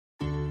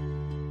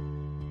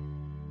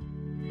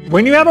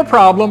When you have a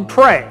problem,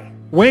 pray.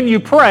 When you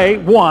pray,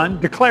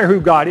 1, declare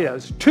who God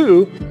is.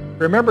 2,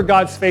 remember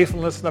God's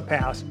faithfulness in the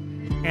past.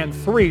 And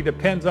 3,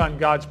 depends on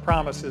God's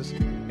promises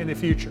in the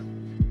future.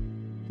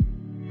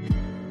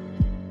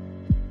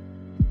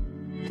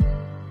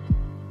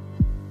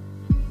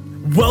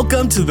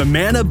 Welcome to the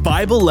Manna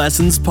Bible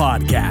Lessons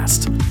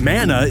Podcast.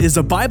 Manna is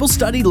a Bible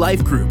study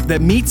life group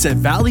that meets at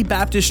Valley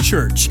Baptist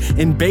Church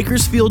in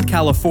Bakersfield,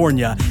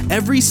 California,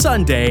 every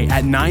Sunday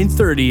at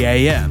 9:30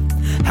 a.m.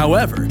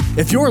 However,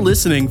 if you're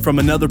listening from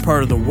another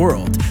part of the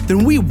world,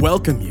 then we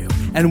welcome you,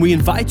 and we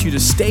invite you to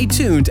stay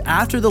tuned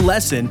after the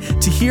lesson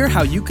to hear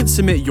how you can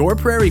submit your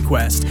prayer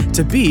request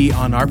to be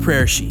on our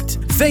prayer sheet.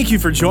 Thank you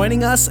for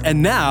joining us,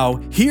 and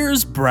now,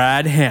 here's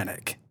Brad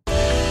Hannock.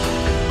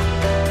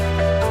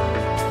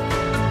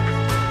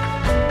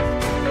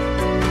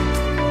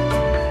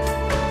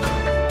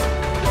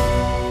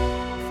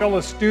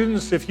 Fellow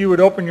students, if you would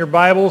open your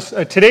Bibles.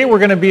 Today we're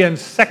going to be in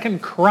 2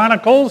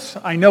 Chronicles.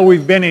 I know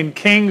we've been in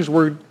Kings.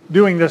 We're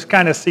doing this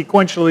kind of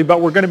sequentially, but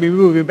we're going to be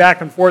moving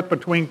back and forth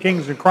between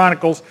Kings and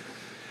Chronicles.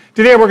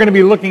 Today we're going to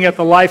be looking at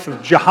the life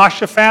of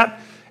Jehoshaphat.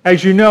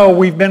 As you know,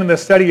 we've been in the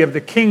study of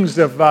the kings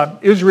of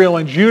Israel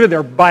and Judah.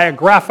 They're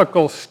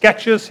biographical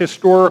sketches,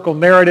 historical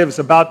narratives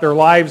about their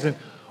lives. And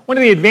one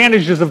of the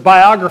advantages of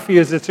biography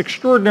is it's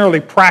extraordinarily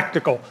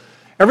practical.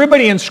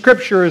 Everybody in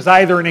Scripture is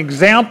either an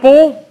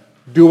example,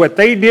 do what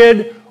they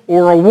did,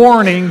 or a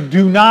warning,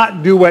 do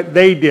not do what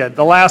they did.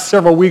 The last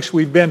several weeks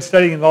we've been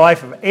studying the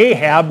life of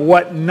Ahab,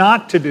 what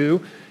not to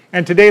do.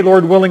 And today,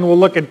 Lord willing, we'll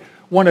look at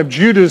one of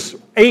Judah's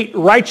 8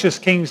 righteous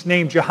kings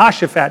named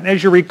Jehoshaphat. And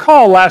as you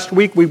recall, last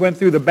week we went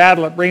through the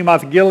battle at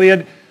Ramoth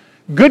Gilead.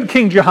 Good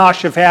King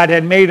Jehoshaphat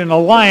had made an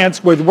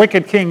alliance with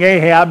wicked King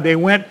Ahab. They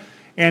went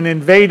and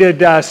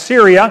invaded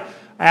Syria,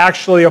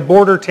 actually a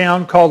border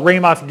town called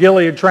Ramoth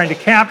Gilead, trying to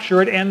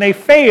capture it, and they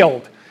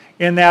failed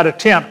in that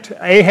attempt.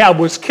 Ahab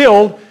was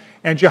killed,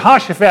 and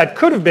Jehoshaphat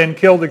could have been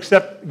killed,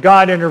 except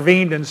God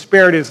intervened and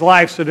spared his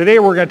life. So today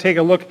we're going to take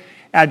a look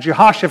at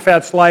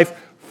Jehoshaphat's life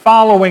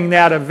following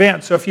that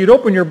event. So if you'd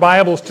open your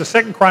Bibles to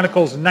 2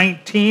 Chronicles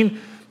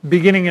 19,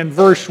 beginning in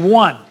verse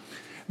 1.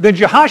 Then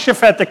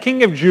Jehoshaphat, the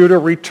king of Judah,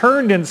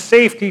 returned in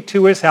safety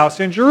to his house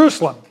in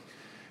Jerusalem.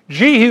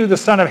 Jehu, the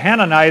son of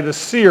Hanani, the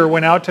seer,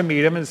 went out to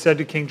meet him and said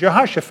to King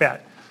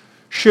Jehoshaphat,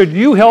 "Should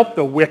you help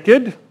the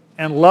wicked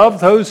and love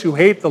those who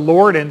hate the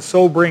Lord, and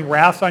so bring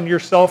wrath on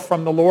yourself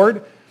from the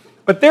Lord?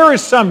 But there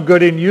is some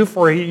good in you,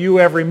 for you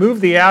have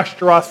removed the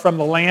Ashtaroth from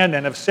the land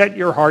and have set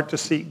your heart to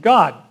seek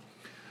God."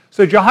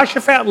 So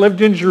Jehoshaphat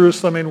lived in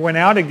Jerusalem and went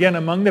out again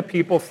among the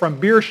people from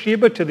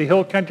Beersheba to the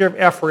hill country of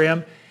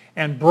Ephraim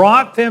and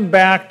brought them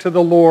back to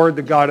the Lord,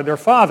 the God of their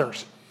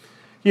fathers.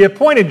 He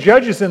appointed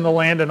judges in the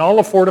land in all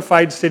the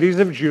fortified cities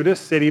of Judah,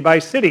 city by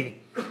city.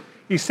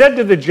 He said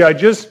to the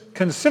judges,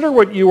 "Consider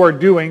what you are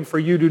doing, for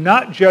you do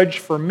not judge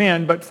for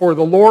men, but for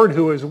the Lord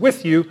who is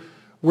with you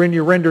when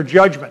you render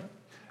judgment.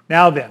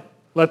 Now then,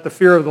 let the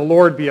fear of the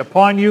Lord be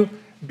upon you.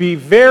 Be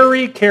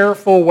very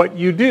careful what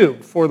you do,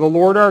 for the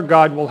Lord our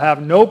God will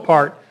have no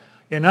part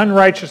in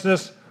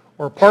unrighteousness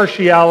or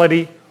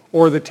partiality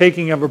or the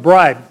taking of a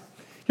bribe."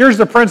 Here's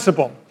the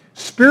principle.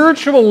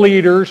 Spiritual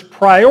leaders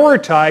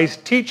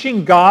prioritize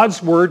teaching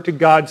God's word to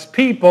God's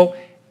people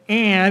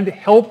and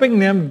helping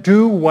them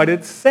do what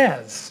it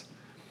says.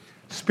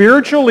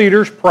 Spiritual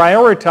leaders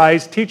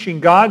prioritize teaching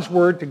God's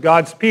word to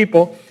God's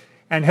people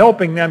and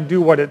helping them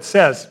do what it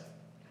says.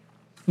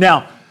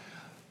 Now,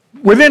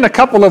 within a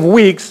couple of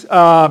weeks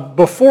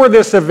before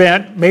this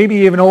event, maybe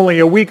even only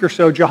a week or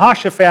so,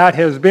 Jehoshaphat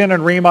has been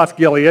in Ramoth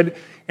Gilead,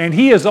 and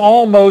he is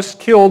almost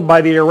killed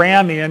by the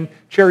Aramean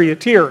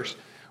charioteers.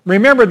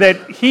 Remember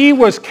that he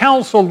was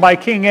counseled by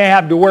King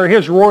Ahab to wear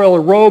his royal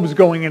robes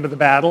going into the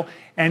battle,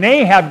 and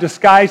Ahab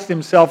disguised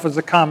himself as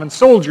a common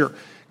soldier.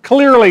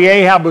 Clearly,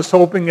 Ahab was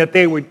hoping that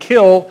they would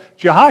kill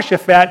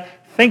Jehoshaphat,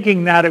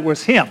 thinking that it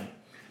was him.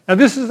 Now,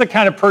 this is the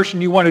kind of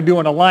person you want to do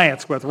an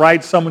alliance with,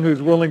 right? Someone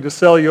who's willing to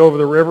sell you over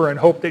the river and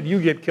hope that you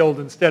get killed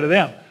instead of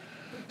them.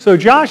 So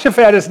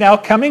Jehoshaphat is now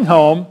coming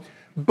home.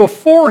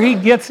 Before he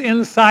gets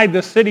inside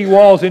the city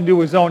walls into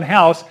his own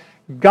house,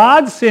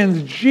 God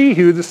sends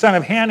Jehu, the son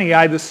of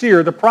Hanani, the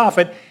seer, the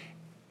prophet,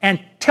 and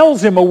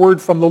tells him a word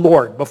from the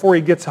Lord before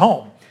he gets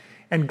home.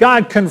 And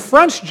God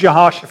confronts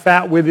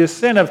Jehoshaphat with his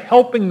sin of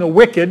helping the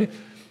wicked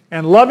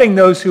and loving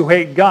those who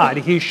hate God.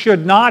 He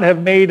should not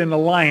have made an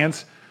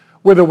alliance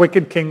with a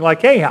wicked king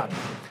like Ahab.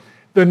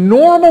 The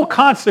normal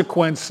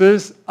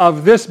consequences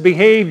of this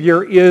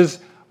behavior is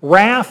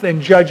wrath and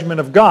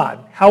judgment of God.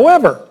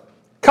 However,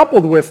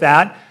 coupled with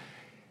that,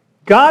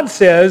 God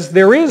says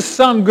there is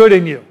some good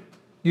in you.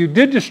 You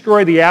did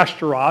destroy the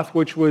Ashtaroth,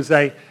 which was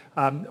a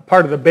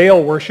part of the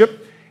Baal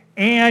worship,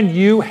 and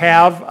you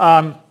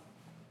have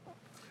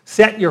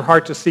set your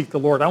heart to seek the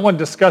Lord. I want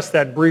to discuss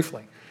that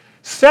briefly.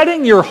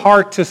 Setting your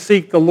heart to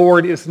seek the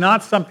Lord is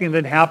not something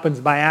that happens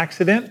by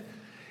accident.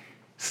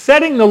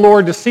 Setting the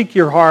Lord to seek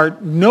your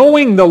heart,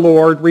 knowing the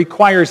Lord,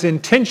 requires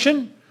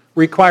intention,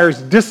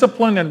 requires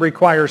discipline, and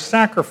requires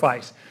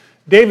sacrifice.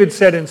 David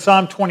said in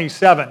Psalm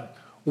 27,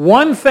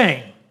 "One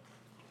thing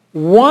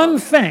one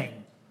thing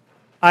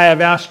I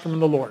have asked from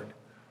the Lord,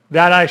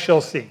 that I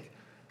shall seek,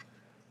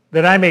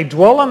 that I may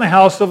dwell in the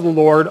house of the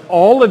Lord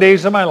all the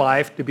days of my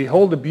life, to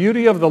behold the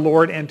beauty of the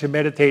Lord and to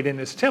meditate in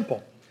his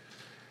temple.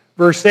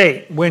 Verse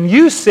 8, when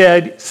you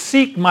said,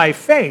 seek my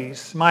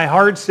face, my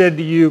heart said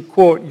to you,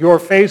 quote, your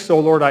face, O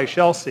Lord, I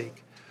shall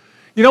seek.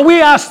 You know,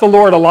 we ask the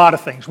Lord a lot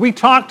of things. We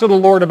talk to the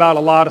Lord about a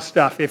lot of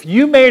stuff. If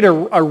you made a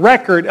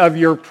record of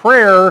your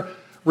prayer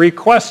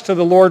requests to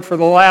the Lord for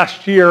the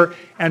last year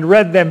and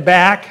read them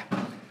back,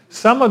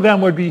 some of them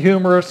would be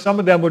humorous, some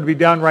of them would be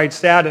downright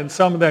sad, and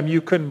some of them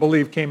you couldn't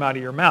believe came out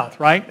of your mouth,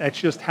 right? That's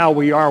just how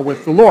we are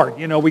with the Lord.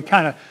 You know, we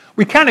kind of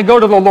go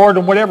to the Lord,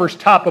 and whatever's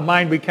top of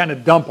mind, we kind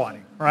of dump on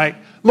him, right?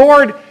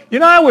 Lord, you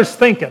know, I was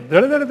thinking,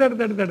 there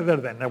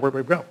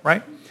we go,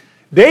 right?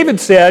 David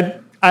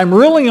said, I'm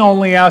really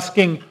only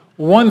asking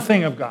one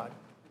thing of God.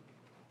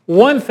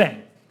 One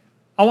thing.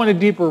 I want a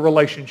deeper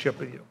relationship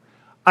with you.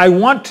 I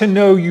want to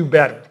know you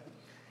better.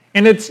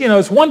 And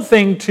it's one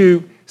thing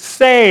to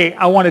say,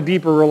 I want a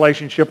deeper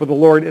relationship with the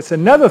Lord. It's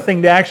another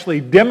thing to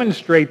actually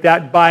demonstrate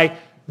that by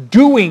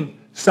doing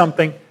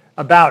something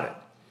about it.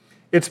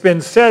 It's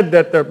been said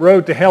that the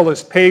road to hell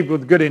is paved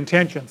with good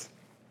intentions.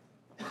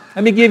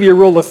 Let me give you a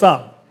rule of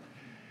thumb.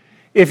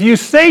 If you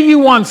say you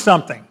want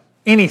something,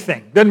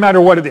 anything, doesn't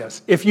matter what it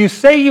is, if you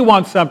say you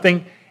want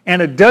something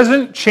and it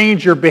doesn't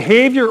change your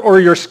behavior or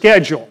your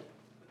schedule,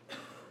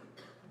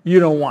 you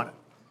don't want it.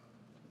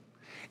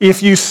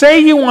 If you say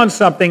you want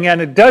something and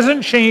it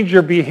doesn't change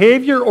your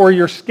behavior or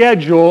your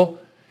schedule,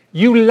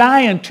 you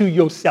lying to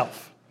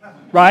yourself,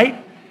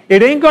 right?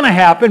 It ain't going to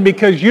happen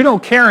because you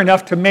don't care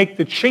enough to make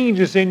the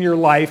changes in your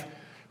life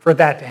for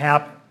that to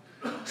happen.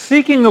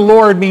 Seeking the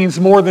Lord means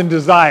more than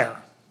desire.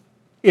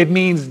 It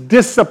means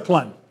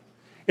discipline.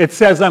 It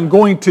says, I'm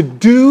going to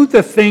do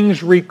the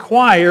things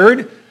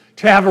required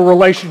to have a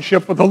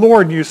relationship with the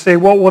Lord. And you say,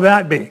 what will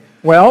that be?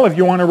 Well, if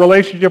you want a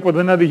relationship with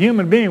another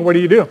human being, what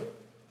do?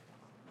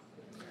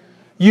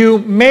 You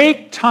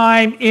make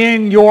time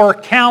in your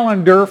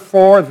calendar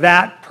for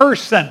that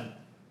person.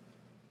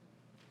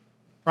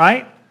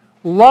 Right?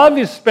 Love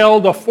is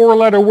spelled a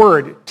four-letter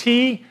word,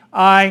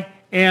 T-I-M-E.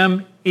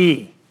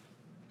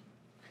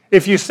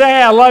 If you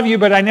say, I love you,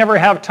 but I never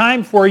have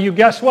time for you,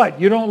 guess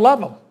what? You don't love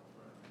them.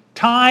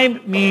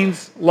 Time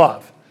means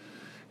love.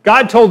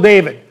 God told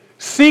David,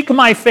 seek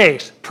my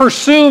face,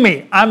 pursue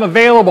me, I'm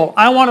available,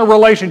 I want a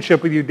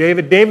relationship with you,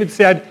 David. David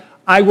said,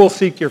 I will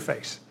seek your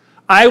face.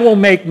 I will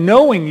make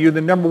knowing you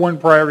the number one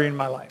priority in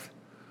my life.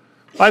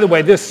 By the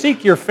way, this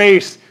seek your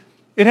face,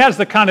 it has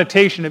the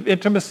connotation of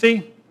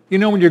intimacy. You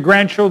know when your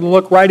grandchildren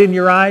look right in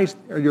your eyes,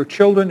 or your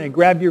children, they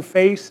grab your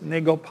face and they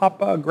go,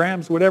 Papa,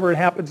 Grams, whatever it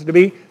happens to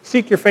be,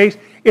 seek your face.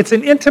 It's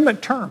an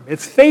intimate term.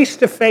 It's face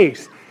to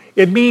face.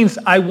 It means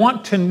I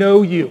want to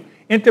know you.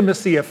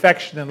 Intimacy,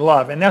 affection, and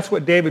love. And that's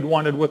what David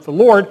wanted with the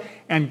Lord,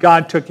 and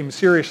God took him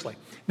seriously.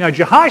 Now,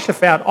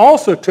 Jehoshaphat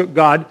also took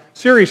God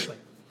seriously.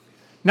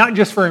 Not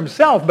just for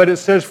himself, but it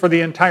says for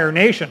the entire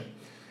nation.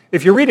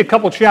 If you read a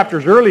couple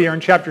chapters earlier in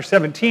chapter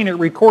 17, it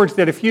records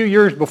that a few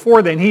years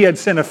before then, he had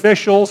sent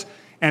officials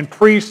and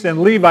priests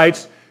and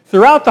Levites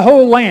throughout the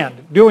whole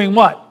land doing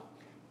what?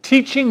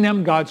 Teaching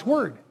them God's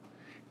word.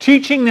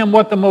 Teaching them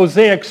what the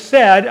Mosaic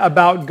said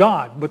about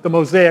God, what the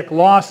Mosaic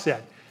law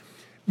said.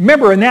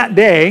 Remember, in that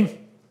day,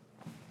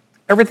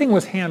 everything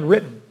was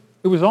handwritten.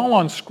 It was all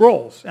on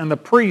scrolls, and the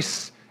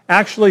priests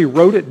actually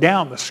wrote it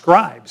down, the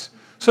scribes.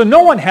 So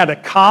no one had a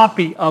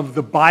copy of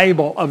the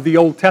Bible, of the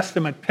Old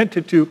Testament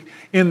Pentateuch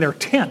in their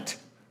tent,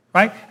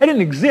 right? It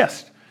didn't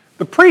exist.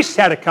 The priests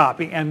had a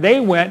copy, and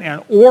they went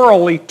and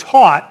orally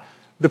taught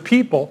the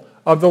people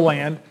of the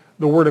land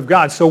the Word of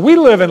God. So we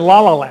live in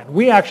La La Land.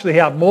 We actually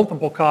have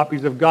multiple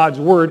copies of God's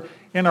Word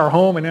in our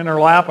home and in our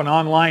lap and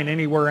online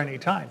anywhere,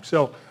 anytime.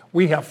 So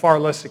we have far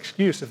less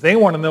excuse. If they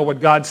want to know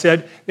what God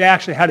said, they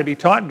actually had to be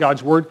taught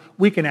God's Word.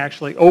 We can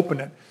actually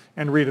open it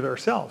and read it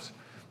ourselves.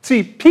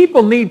 See,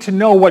 people need to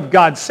know what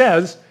God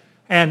says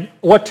and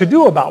what to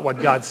do about what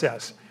God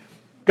says.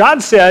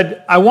 God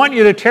said, I want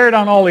you to tear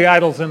down all the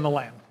idols in the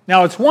land.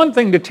 Now, it's one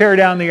thing to tear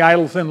down the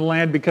idols in the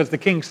land because the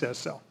king says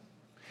so.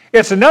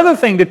 It's another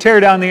thing to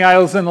tear down the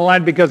idols in the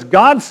land because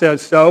God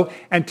says so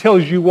and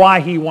tells you why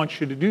he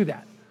wants you to do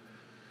that.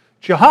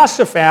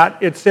 Jehoshaphat,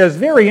 it says,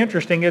 very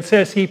interesting, it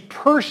says he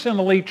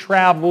personally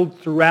traveled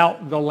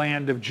throughout the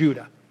land of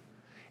Judah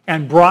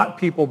and brought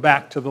people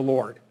back to the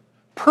Lord.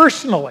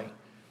 Personally,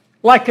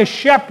 like a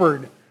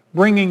shepherd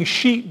bringing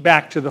sheep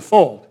back to the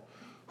fold.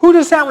 Who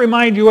does that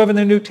remind you of in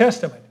the New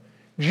Testament?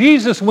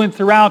 Jesus went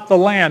throughout the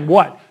land,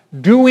 what?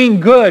 Doing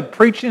good,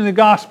 preaching the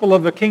gospel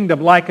of the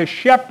kingdom, like a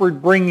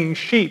shepherd bringing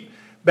sheep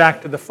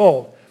back to the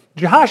fold.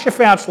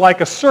 Jehoshaphat's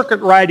like a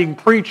circuit-riding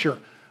preacher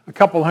a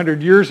couple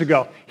hundred years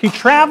ago. He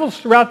travels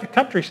throughout the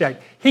countryside.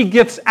 He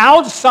gets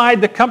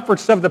outside the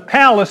comforts of the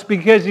palace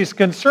because he's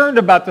concerned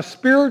about the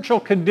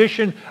spiritual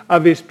condition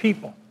of his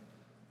people.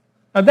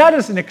 Now that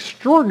is an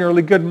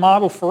extraordinarily good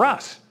model for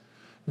us.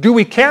 Do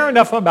we care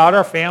enough about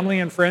our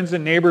family and friends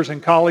and neighbors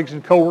and colleagues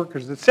and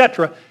coworkers,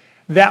 etc.,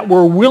 that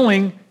we're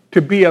willing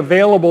to be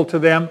available to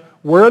them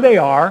where they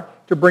are,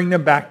 to bring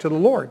them back to the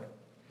Lord.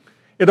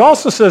 It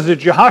also says that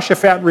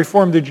Jehoshaphat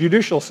reformed the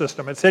judicial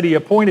system. It said he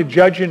appointed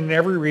judges in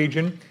every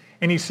region,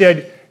 and he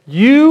said,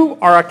 you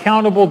are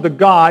accountable to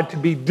God to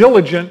be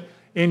diligent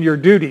in your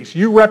duties.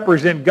 You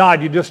represent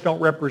God, you just don't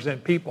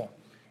represent people.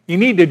 You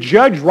need to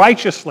judge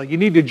righteously. You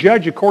need to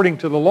judge according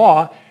to the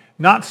law,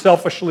 not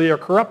selfishly or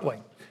corruptly.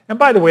 And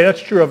by the way,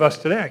 that's true of us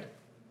today.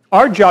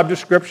 Our job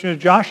description is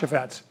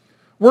Jehoshaphat's.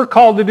 We're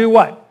called to do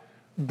what?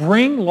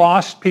 Bring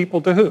lost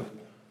people to who?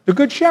 The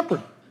Good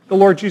Shepherd, the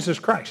Lord Jesus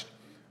Christ.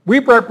 We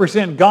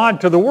represent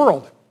God to the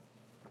world.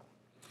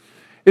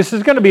 This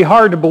is going to be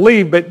hard to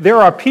believe, but there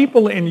are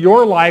people in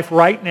your life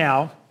right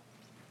now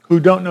who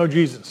don't know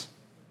Jesus.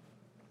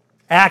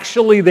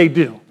 Actually, they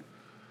do.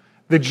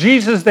 The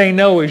Jesus they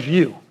know is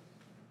you.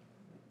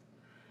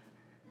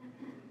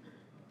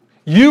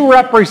 You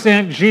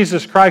represent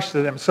Jesus Christ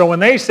to them. So when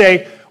they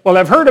say, well,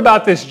 I've heard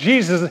about this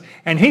Jesus,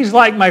 and he's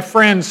like my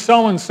friend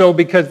so-and-so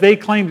because they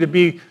claim to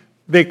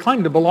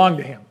belong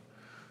to him.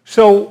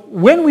 So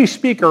when we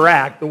speak or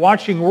act, the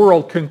watching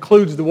world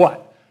concludes the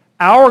what?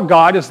 Our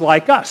God is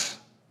like us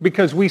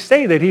because we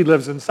say that he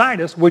lives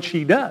inside us, which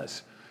he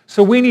does.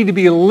 So we need to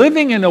be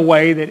living in a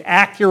way that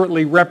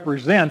accurately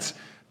represents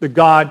the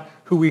God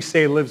who we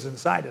say lives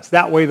inside us.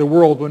 That way the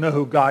world will know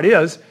who God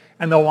is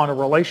and they'll want a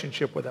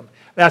relationship with him.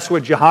 That's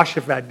what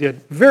Jehoshaphat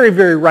did. Very,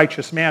 very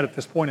righteous man at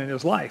this point in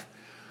his life.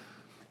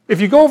 If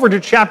you go over to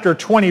chapter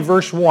 20,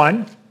 verse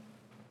 1,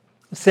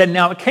 it said,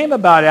 now it came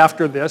about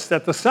after this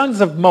that the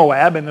sons of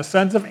Moab and the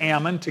sons of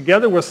Ammon,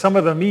 together with some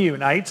of the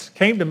Meunites,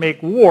 came to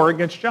make war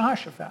against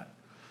Jehoshaphat.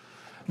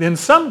 Then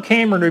some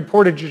came and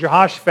reported to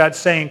Jehoshaphat,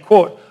 saying,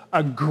 quote,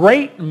 a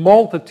great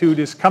multitude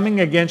is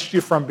coming against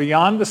you from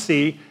beyond the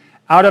sea,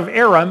 out of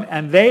Aram,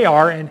 and they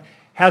are in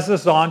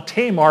Hazazon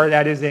Tamar,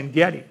 that is in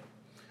Gedi.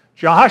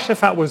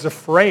 Jehoshaphat was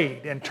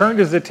afraid and turned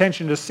his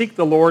attention to seek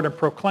the Lord and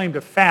proclaimed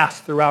a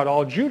fast throughout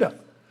all Judah.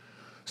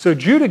 So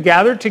Judah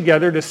gathered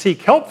together to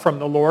seek help from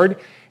the Lord,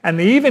 and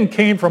they even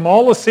came from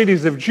all the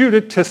cities of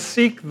Judah to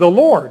seek the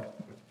Lord.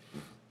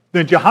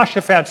 Then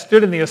Jehoshaphat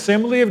stood in the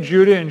assembly of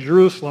Judah in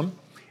Jerusalem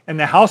in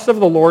the house of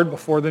the Lord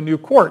before the new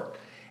court.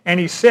 And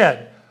he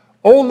said,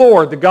 O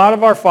Lord, the God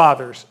of our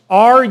fathers,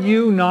 are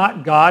you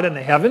not God in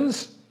the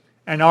heavens?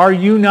 And are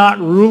you not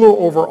ruler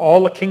over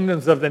all the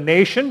kingdoms of the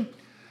nation?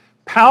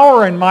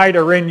 Power and might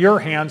are in your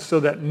hands so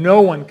that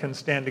no one can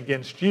stand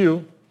against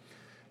you.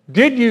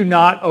 Did you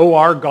not, O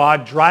our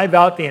God, drive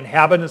out the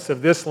inhabitants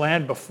of this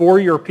land before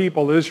your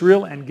people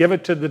Israel and give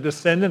it to the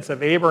descendants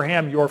of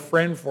Abraham, your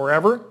friend,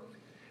 forever?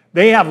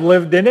 They have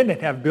lived in it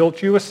and have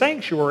built you a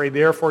sanctuary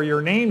there for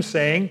your name,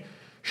 saying,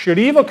 should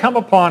evil come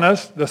upon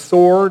us, the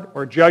sword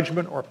or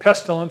judgment or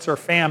pestilence or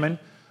famine,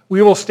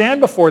 we will stand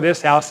before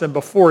this house and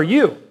before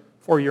you,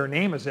 for your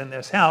name is in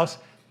this house,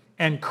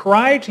 and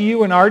cry to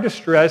you in our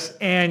distress,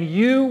 and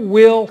you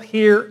will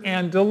hear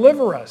and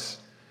deliver us.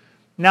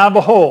 Now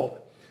behold,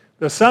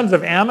 the sons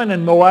of Ammon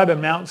and Moab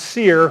and Mount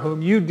Seir,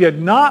 whom you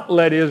did not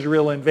let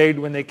Israel invade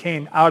when they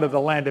came out of the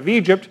land of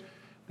Egypt,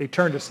 they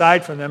turned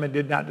aside from them and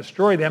did not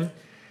destroy them.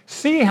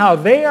 See how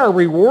they are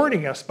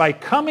rewarding us by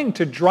coming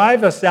to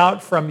drive us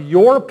out from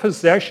your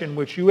possession,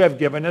 which you have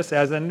given us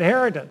as an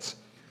inheritance.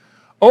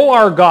 O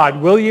our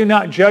God, will you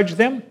not judge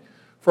them?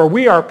 For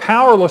we are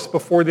powerless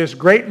before this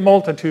great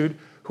multitude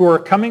who are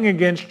coming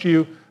against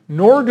you,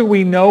 nor do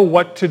we know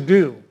what to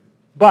do.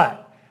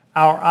 But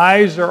our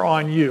eyes are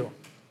on you.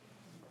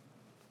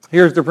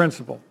 Here's the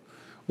principle.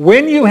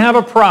 When you have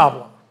a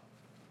problem,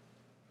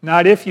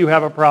 not if you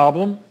have a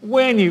problem,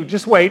 when you,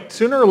 just wait,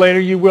 sooner or later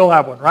you will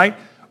have one, right?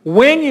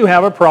 When you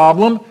have a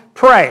problem,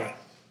 pray.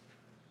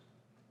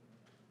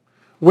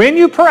 When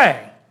you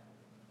pray,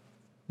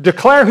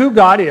 declare who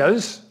God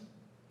is,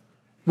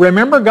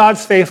 remember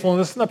God's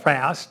faithfulness in the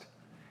past,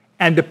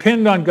 and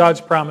depend on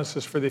God's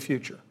promises for the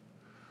future.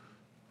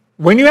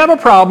 When you have a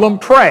problem,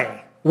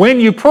 pray. When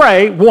you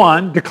pray,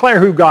 1,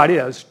 declare who God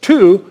is.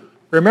 2,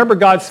 remember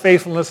God's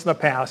faithfulness in the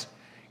past.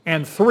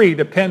 And 3,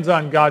 depends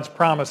on God's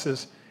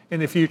promises in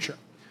the future.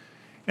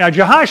 Now,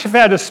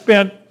 Jehoshaphat has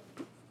spent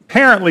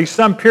apparently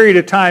some period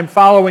of time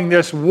following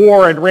this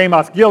war in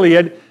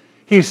Ramoth-Gilead.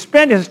 He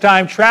spent his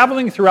time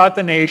traveling throughout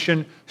the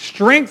nation,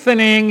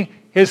 strengthening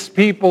his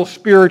people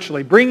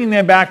spiritually, bringing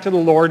them back to the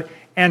Lord,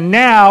 and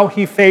now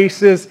he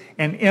faces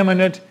an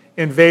imminent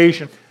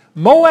invasion.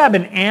 Moab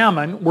and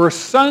Ammon were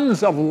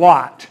sons of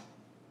Lot.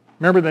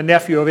 Remember, the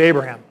nephew of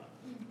Abraham.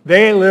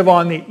 They live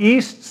on the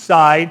east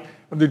side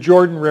of the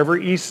Jordan River,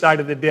 east side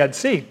of the Dead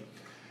Sea.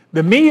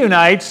 The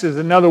Meunites is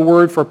another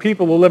word for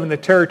people who live in the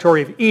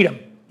territory of Edom,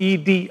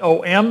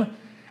 E-D-O-M,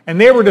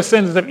 and they were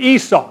descendants of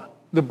Esau,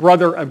 the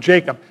brother of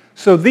Jacob.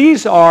 So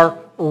these are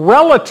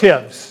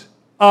relatives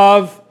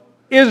of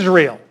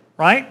Israel,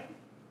 right?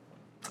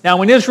 Now,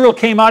 when Israel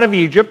came out of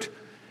Egypt,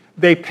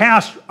 they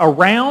passed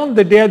around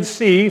the Dead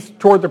Sea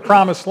toward the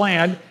Promised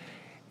Land,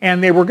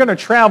 and they were going to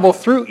travel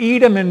through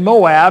Edom and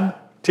Moab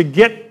to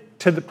get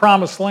to the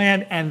Promised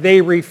Land, and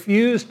they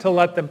refused to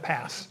let them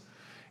pass.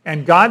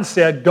 And God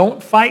said,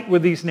 don't fight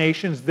with these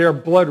nations. They're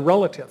blood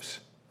relatives,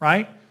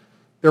 right?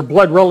 They're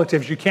blood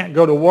relatives. You can't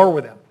go to war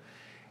with them.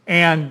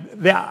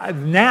 And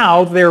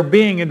now they're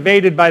being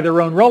invaded by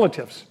their own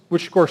relatives,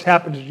 which of course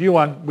happens to you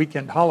on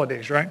weekend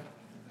holidays, right?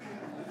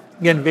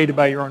 You get invaded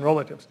by your own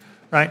relatives,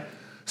 right?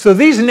 So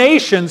these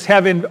nations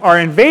are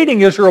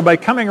invading Israel by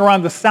coming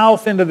around the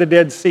south end of the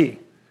Dead Sea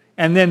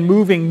and then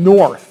moving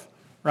north,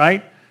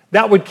 right?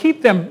 That would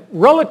keep them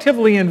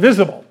relatively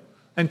invisible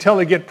until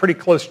they get pretty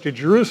close to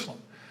Jerusalem.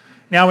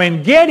 Now,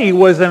 En-Gedi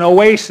was an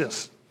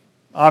oasis.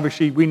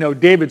 Obviously, we know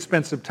David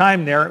spent some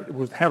time there.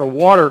 It had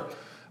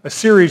a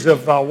series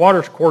of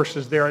water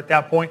courses there at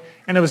that point,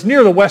 and it was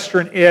near the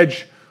western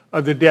edge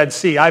of the Dead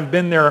Sea. I've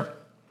been there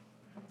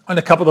on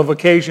a couple of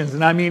occasions,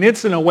 and I mean,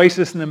 it's an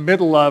oasis in the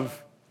middle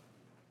of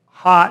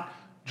hot,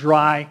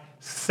 dry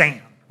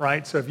sand,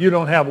 right? So if you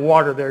don't have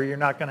water there, you're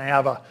not going to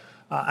have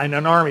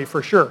an army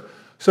for sure.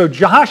 So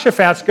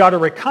Jehoshaphat's got a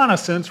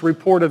reconnaissance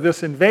report of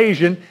this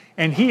invasion,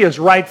 and he is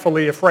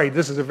rightfully afraid.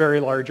 This is a very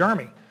large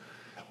army.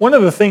 One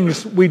of the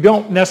things we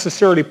don't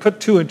necessarily put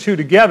two and two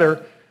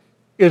together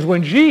is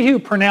when Jehu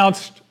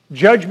pronounced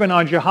judgment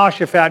on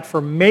Jehoshaphat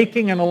for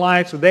making an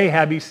alliance with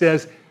Ahab, he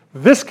says,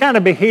 this kind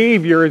of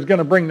behavior is going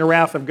to bring the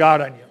wrath of God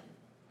on you.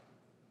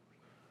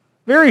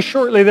 Very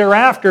shortly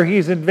thereafter,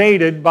 he's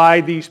invaded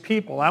by these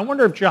people. I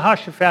wonder if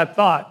Jehoshaphat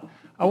thought,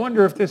 I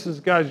wonder if this is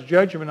God's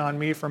judgment on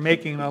me for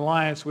making an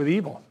alliance with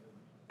evil.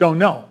 Don't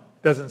know.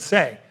 Doesn't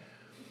say.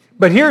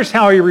 But here's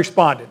how he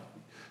responded.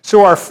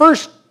 So our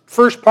first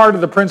part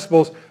of the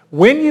principles,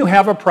 when you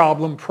have a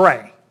problem,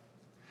 pray.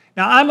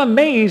 Now, I'm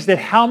amazed at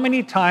how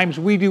many times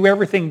we do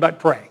everything but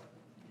pray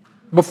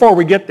before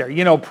we get there.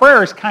 You know,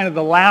 prayer is kind of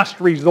the last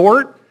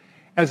resort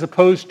as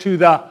opposed to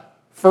the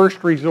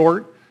first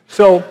resort.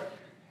 So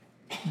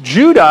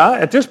Judah,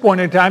 at this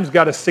point in time, has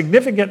got a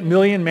significant 1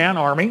 million-man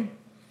army.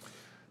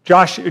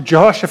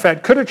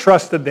 Jehoshaphat could have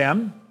trusted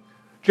them.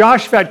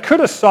 Jehoshaphat could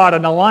have sought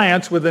an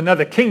alliance with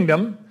another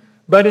kingdom,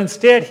 but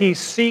instead he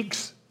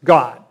seeks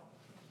God.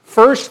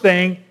 First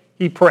thing,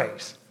 he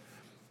prays.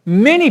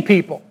 Many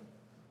people,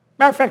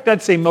 matter of fact,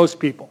 I'd say most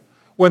people,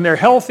 when they're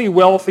healthy,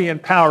 wealthy,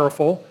 and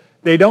powerful,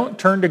 they don't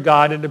turn to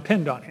God and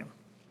depend on him.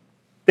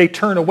 They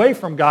turn away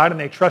from God and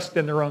they trust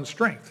in their own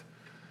strength.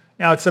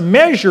 Now, it's a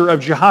measure of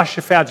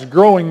Jehoshaphat's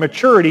growing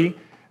maturity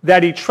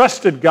that he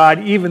trusted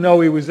God even though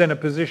he was in a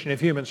position of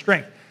human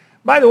strength.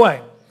 By the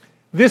way,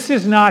 this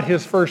is not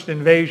his first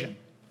invasion.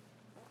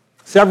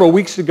 Several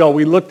weeks ago,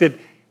 we looked at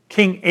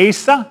King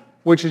Asa,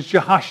 which is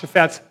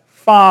Jehoshaphat's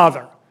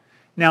father.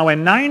 Now,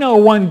 in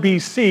 901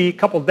 BC, a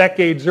couple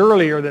decades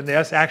earlier than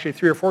this, actually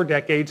 3 or 4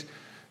 decades,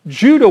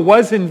 Judah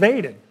was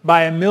invaded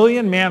by a 1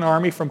 million-man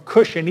army from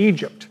Cush in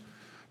Egypt.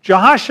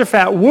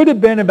 Jehoshaphat would have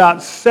been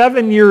about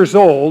 7 years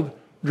old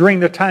during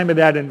the time of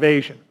that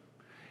invasion.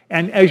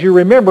 And as you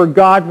remember,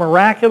 God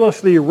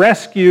miraculously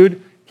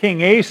rescued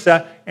King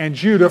Asa and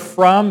Judah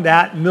from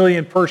that 1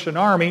 million-person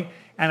army,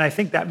 and I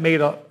think that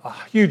made a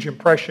huge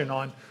impression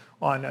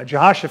on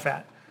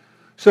Jehoshaphat.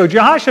 So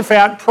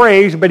Jehoshaphat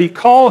prays, but he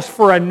calls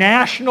for a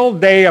national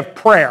day of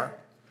prayer,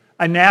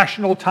 a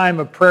national time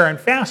of prayer and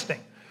fasting.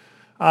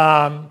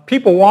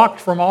 People walked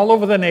from all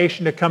over the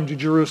nation to come to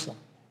Jerusalem.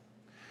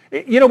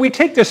 You know, we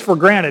take this for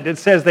granted. It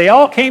says they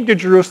all came to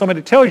Jerusalem, and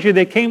it tells you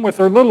they came with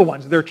their little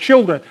ones, their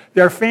children,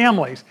 their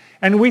families.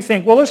 And we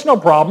think, well, it's no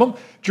problem.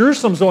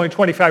 Jerusalem's only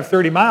 25,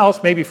 30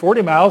 miles, maybe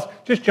 40 miles.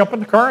 Just jump in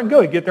the car and go.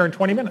 You get there in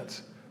 20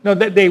 minutes. No,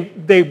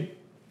 they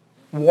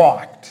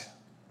walked.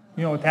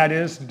 You know what that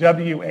is?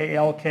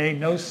 W-A-L-K,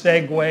 no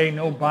Segway,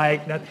 no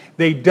bike.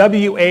 They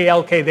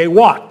W-A-L-K, they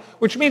walked,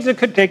 which means it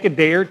could take a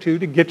day or two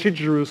to get to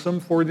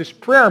Jerusalem for this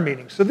prayer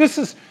meeting. So this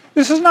is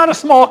not a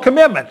small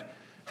commitment.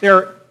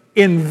 They're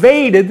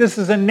invaded. This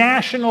is a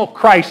national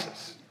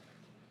crisis.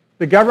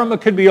 The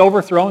government could be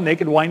overthrown. They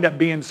could wind up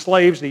being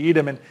slaves to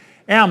Edom and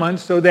Ammon,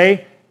 so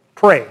they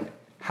prayed.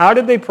 How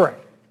did they pray?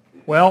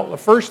 Well, the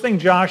first thing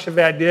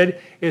Jehoshaphat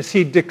did is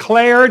he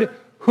declared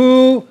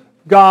who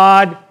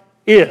God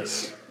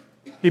is.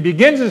 He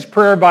begins his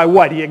prayer by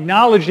what? He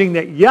acknowledging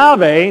that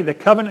Yahweh, the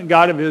covenant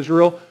God of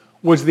Israel,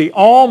 was the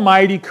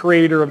almighty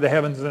creator of the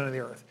heavens and of the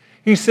earth.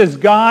 He says,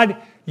 God,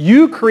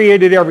 you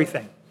created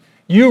everything.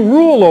 You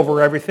rule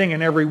over everything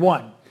and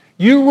everyone.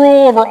 You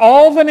rule over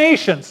all the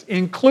nations,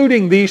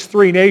 including these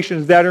 3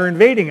 nations that are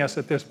invading us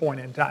at this point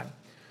in time.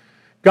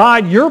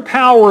 God, your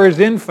power is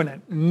infinite.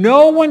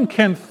 No one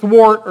can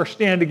thwart or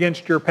stand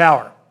against your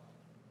power.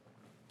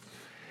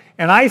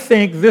 And I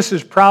think this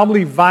is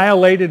probably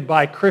violated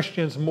by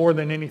Christians more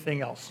than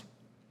anything else.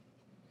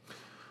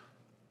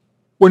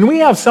 When we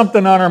have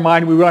something on our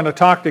mind we want to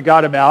talk to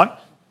God about,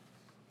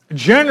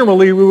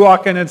 generally we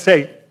walk in and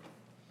say,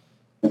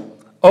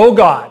 oh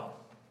God.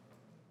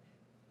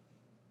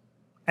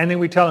 And then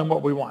we tell him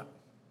what we want.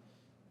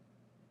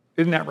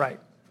 Isn't that right?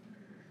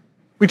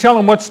 We tell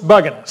him what's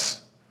bugging us.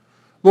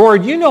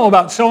 Lord, you know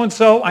about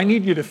so-and-so. I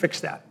need you to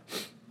fix that.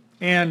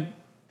 And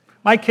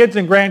my kids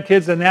and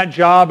grandkids and that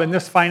job and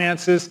this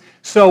finances.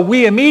 So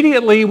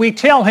we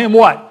tell him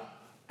what?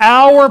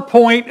 Our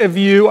point of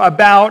view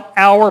about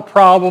our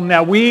problem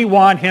that we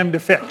want him to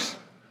fix.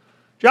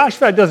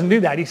 Jehoshaphat doesn't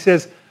do that. He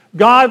says,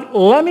 God,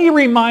 let me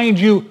remind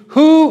you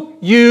who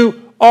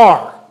you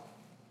are.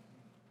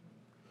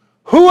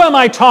 Who am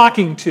I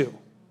talking to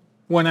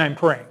when I'm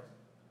praying?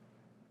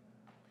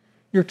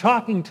 You're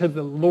talking to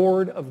the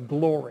Lord of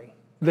glory,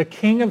 the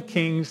King of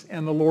kings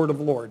and the Lord of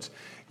lords.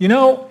 You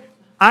know,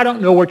 I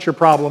don't know what your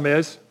problem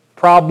is.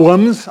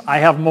 Problems, I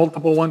have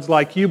multiple ones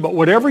like you, but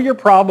whatever your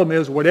problem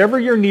is, whatever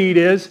your need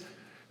is,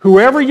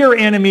 whoever your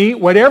enemy,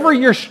 whatever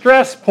your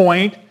stress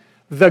point,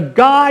 the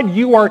God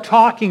you are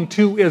talking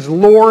to is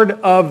Lord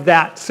of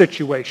that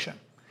situation.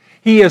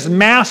 He is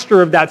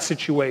master of that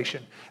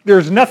situation.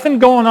 There's nothing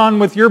going on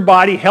with your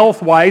body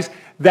health-wise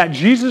that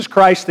Jesus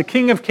Christ, the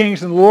King of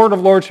kings and the Lord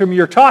of lords whom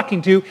you're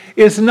talking to,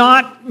 is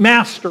not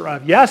master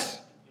of.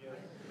 Yes?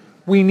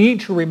 We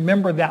need to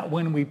remember that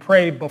when we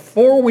pray.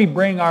 Before we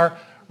bring our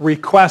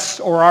requests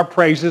or our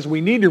praises,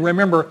 we need to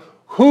remember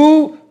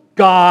who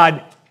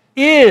God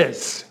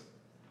is.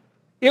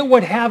 It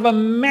would have a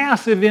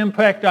massive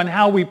impact on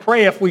how we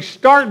pray if we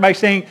start by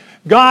saying,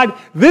 God,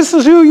 this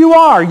is who you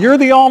are. You're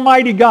the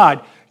Almighty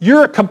God.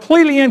 You're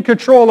completely in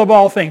control of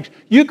all things.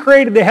 You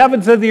created the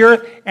heavens and the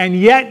earth, and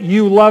yet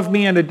you love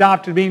me and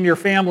adopted me in your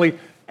family.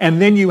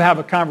 And then you have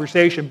a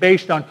conversation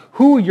based on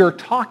who you're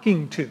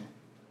talking to.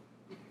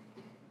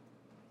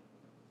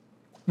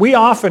 We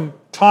often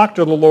talk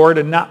to the Lord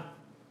and not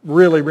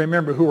really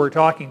remember who we're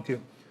talking to.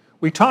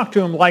 We talk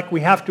to him like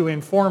we have to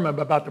inform him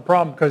about the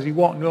problem because he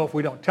won't know if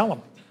we don't tell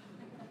him.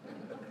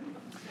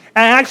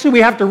 And actually,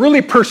 we have to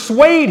really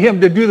persuade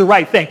him to do the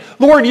right thing.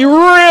 Lord, you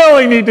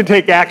really need to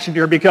take action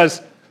here because,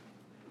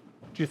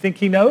 do you think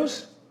he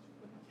knows?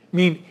 I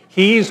mean,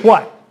 he's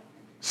what?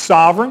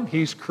 Sovereign.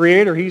 He's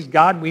creator. He's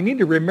God. We need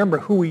to remember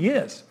who he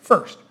is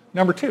first.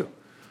 Number two,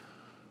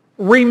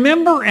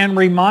 remember and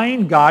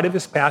remind God of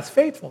his past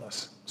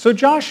faithfulness. So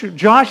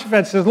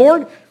Jehoshaphat says,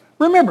 Lord,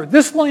 remember,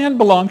 this land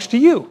belongs to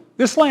you.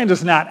 This land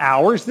is not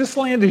ours. This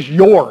land is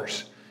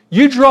yours.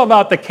 You drove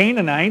out the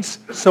Canaanites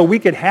so we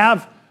could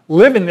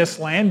live in this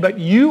land, but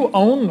you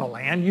own the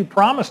land. You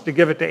promised to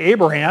give it to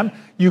Abraham.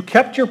 You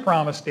kept your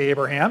promise to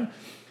Abraham.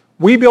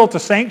 We built a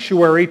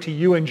sanctuary to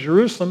you in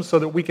Jerusalem so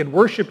that we could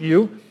worship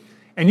you.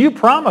 And you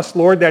promised,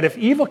 Lord, that if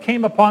evil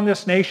came upon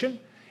this nation,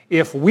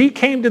 if we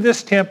came to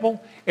this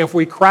temple, if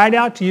we cried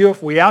out to you,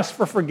 if we asked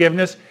for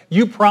forgiveness,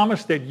 you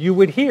promised that you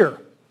would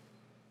hear.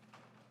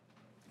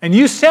 And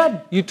you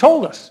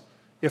told us,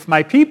 if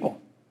my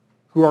people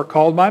who are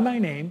called by my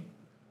name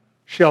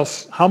shall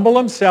humble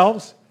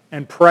themselves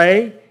and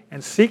pray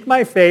and seek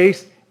my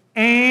face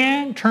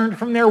and turn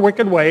from their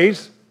wicked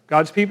ways,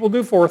 God's people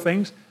do 4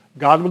 things.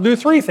 God will do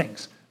 3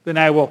 things. Then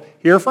I will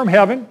hear from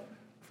heaven,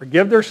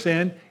 forgive their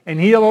sin, and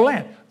heal the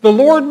land. The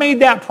Lord made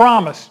that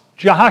promise.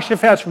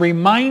 Jehoshaphat's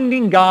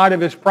reminding God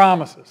of his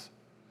promises.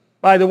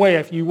 By the way,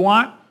 if you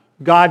want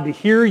God to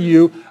hear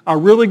you, a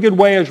really good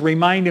way is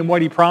remind him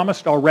what he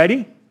promised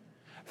already.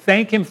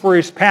 Thank him for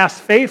his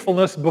past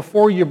faithfulness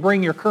before you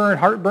bring your current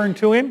heartburn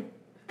to him,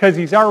 because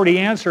he's already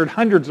answered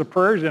hundreds of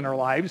prayers in our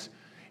lives.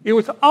 It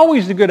was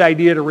always a good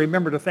idea to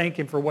remember to thank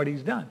him for what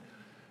he's done.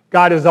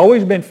 God has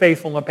always been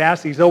faithful in the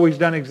past. He's always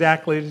done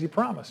exactly as he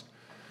promised.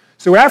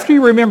 So after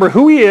you remember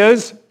who he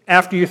is,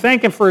 after you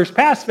thank him for his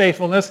past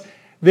faithfulness,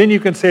 then you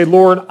can say,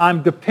 Lord,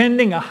 I'm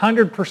depending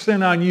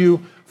 100% on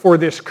you for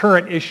this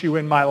current issue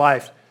in my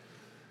life.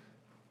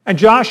 And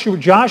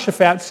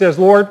Jehoshaphat says,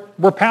 Lord,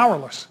 we're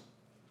powerless.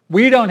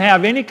 We don't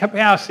have any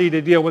capacity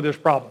to deal with this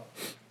problem.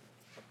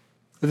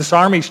 This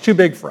army's too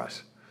big for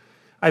us.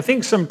 I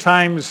think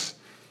sometimes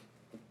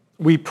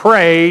we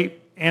pray,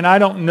 and I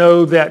don't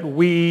know that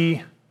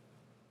we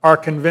are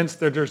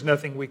convinced that there's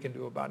nothing we can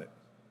do about it.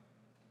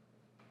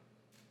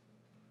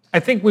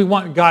 I think we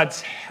want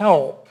God's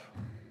help,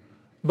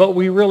 but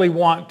we really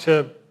want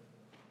to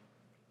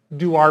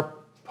do our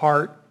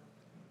part.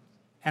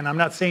 And I'm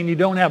not saying you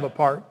don't have a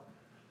part.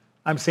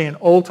 I'm saying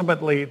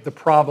ultimately the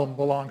problem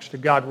belongs to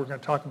God. We're going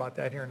to talk about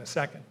that here in a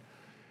second.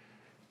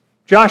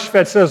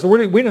 Jehoshaphat says,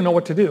 we don't know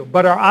what to do,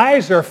 but our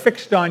eyes are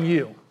fixed on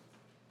you.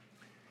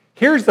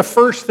 Here's the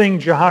first thing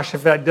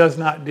Jehoshaphat does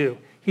not do.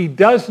 He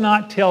does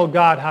not tell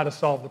God how to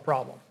solve the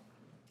problem.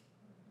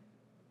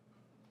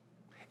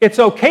 It's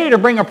okay to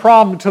bring a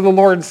problem to the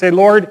Lord and say,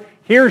 Lord,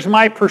 here's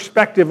my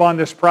perspective on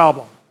this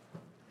problem.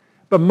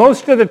 But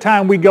most of the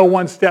time we go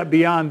one step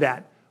beyond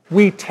that.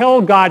 We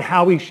tell God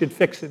how he should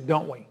fix it,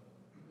 don't we?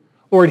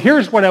 Lord,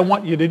 here's what I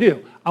want you to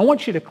do. I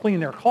want you to clean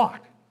their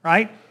clock,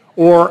 right?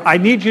 Or I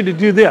need you to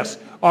do this.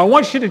 Or I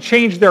want you to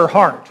change their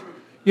heart.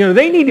 You know,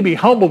 they need to be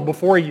humbled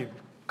before you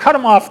cut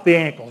them off the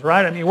ankles,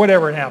 right? I mean,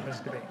 whatever it happens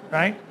to be,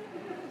 right?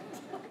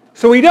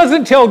 So he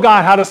doesn't tell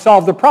God how to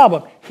solve the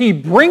problem. He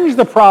brings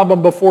the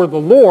problem before the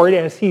Lord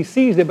as he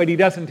sees it, but he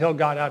doesn't tell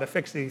God how to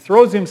fix it. He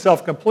throws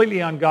himself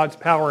completely on God's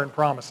power and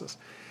promises.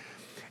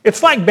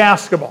 It's like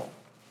basketball.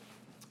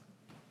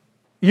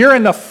 You're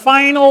in the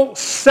final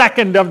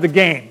second of the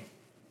game.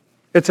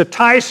 It's a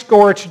tie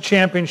score. It's a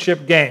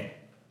championship game.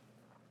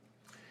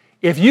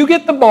 If you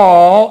get the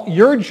ball,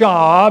 your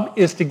job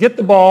is to get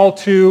the ball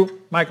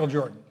to Michael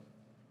Jordan.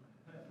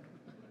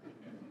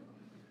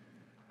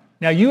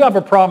 Now, you have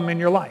a problem in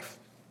your life.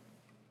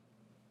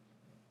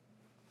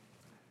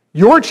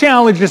 Your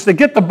challenge is to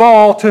get the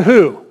ball to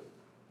who?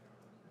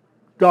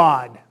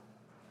 God.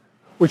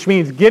 which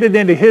means get it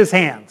into his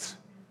hands.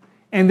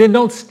 And then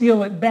don't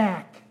steal it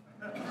back.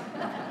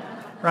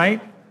 Right?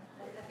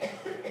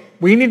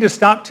 We need to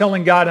stop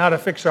telling God how to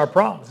fix our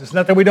problems. It's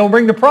not that we don't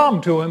bring the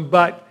problem to him,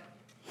 but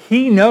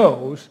he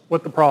knows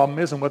what the problem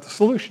is and what the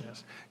solution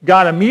is.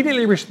 God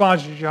immediately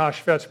responds to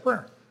Jehoshaphat's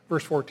prayer.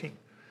 Verse 14.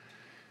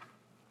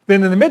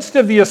 Then in the midst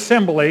of the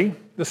assembly,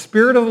 the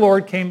Spirit of the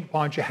Lord came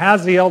upon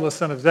Jahaziel, the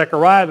son of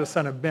Zechariah, the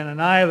son of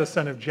Benaniah, the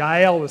son of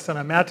Jael, the son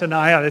of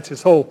Mattaniah. That's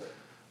his whole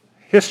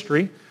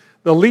history.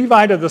 The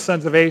Levite of the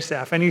sons of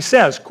Asaph. And he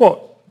says,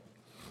 quote,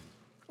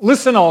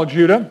 "Listen, all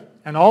Judah,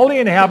 and all the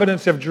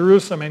inhabitants of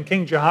Jerusalem and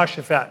King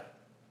Jehoshaphat.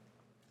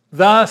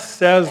 Thus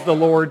says the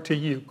Lord to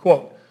you,"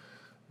 quote,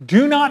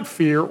 "Do not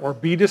fear or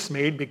be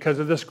dismayed because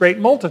of this great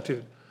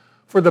multitude,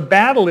 for the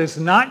battle is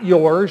not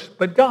yours,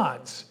 but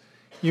God's.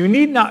 You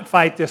need not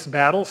fight this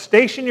battle.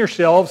 Station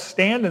yourselves,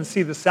 stand and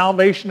see the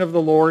salvation of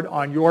the Lord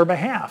on your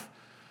behalf.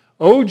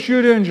 O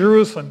Judah and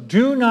Jerusalem,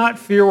 do not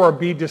fear or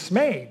be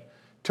dismayed.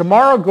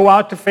 Tomorrow go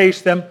out to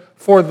face them,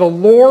 for the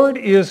Lord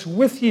is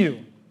with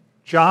you."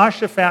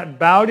 Jehoshaphat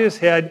bowed his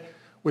head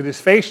with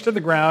his face to the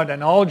ground,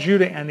 and all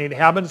Judah and the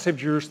inhabitants of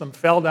Jerusalem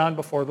fell down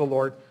before the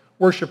Lord,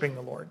 worshiping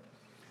the Lord.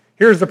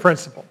 Here's the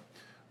principle.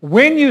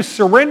 When you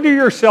surrender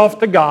yourself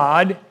to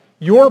God,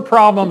 your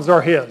problems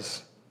are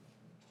his.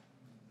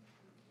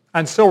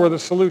 And so are the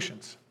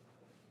solutions.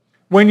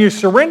 When you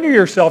surrender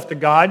yourself to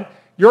God,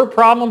 your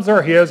problems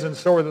are his, and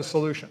so are the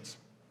solutions.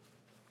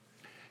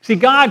 See,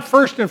 God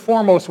first and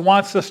foremost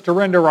wants us to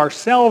render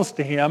ourselves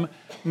to him,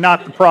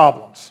 not the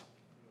problems.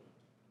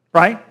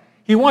 Right?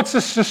 He wants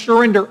us to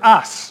surrender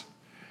us.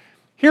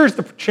 Here's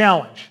the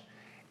challenge.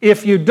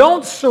 If you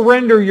don't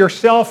surrender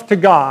yourself to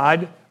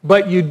God,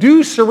 but you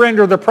do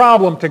surrender the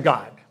problem to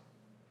God,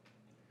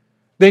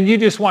 then you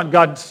just want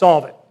God to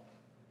solve it.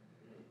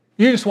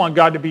 You just want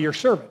God to be your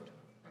servant.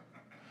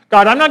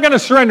 God, I'm not going to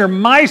surrender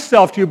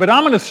myself to you, but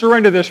I'm going to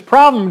surrender this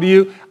problem to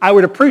you. I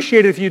would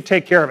appreciate it if you'd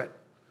take care of it.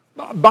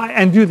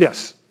 And do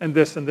this, and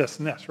this, and this,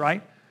 and this,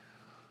 right?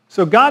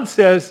 So God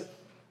says,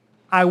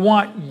 I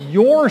want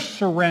your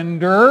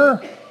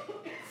surrender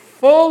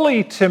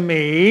fully to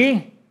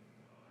me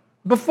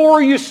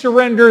before you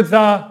surrender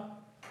the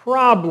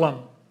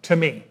problem to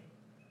me.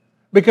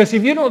 Because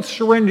if you don't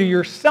surrender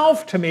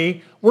yourself to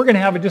me, we're going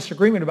to have a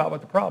disagreement about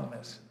what the problem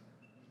is.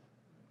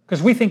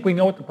 Because we think we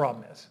know what the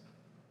problem is.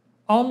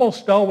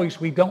 Almost always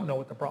we don't know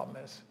what the problem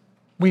is.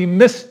 We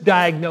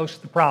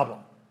misdiagnose the problem.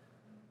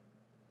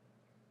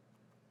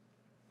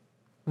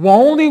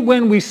 Only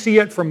when we see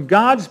it from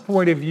God's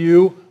point of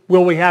view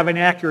will we have an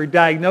accurate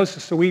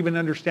diagnosis so we even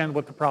understand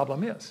what the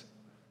problem is.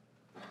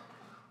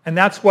 And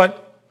that's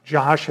what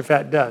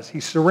Jehoshaphat does.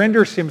 He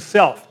surrenders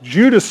himself.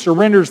 Judah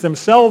surrenders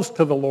themselves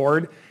to the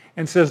Lord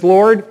and says,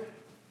 Lord,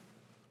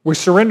 we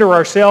surrender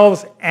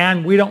ourselves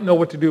and we don't know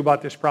what to do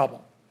about this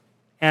problem.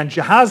 And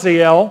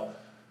Jahaziel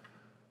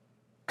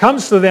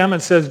comes to them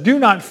and says, do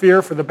not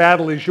fear, for the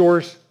battle is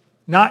yours,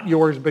 not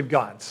yours, but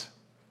God's.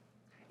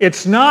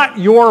 It's not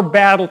your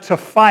battle to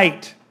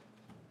fight.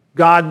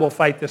 God will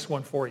fight this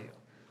one for you.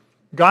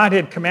 God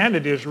had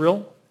commanded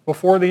Israel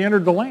before they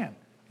entered the land.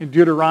 In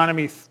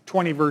Deuteronomy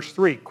 20, verse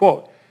 3,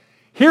 quote,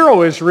 "Hear,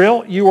 O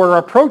Israel, you are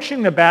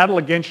approaching the battle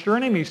against your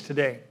enemies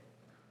today.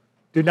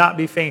 Do not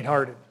be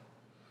faint-hearted.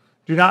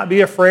 Do not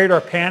be afraid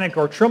or panic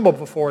or tremble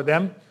before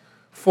them,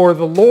 for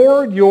the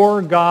Lord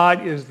your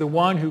God is the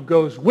one who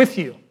goes with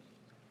you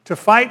to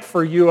fight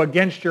for you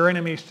against your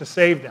enemies to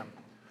save them."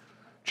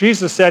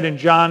 Jesus said in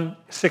John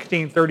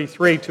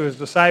 16:33 to his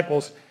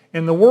disciples,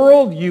 "In the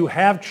world you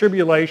have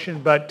tribulation,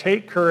 but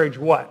take courage,"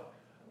 what?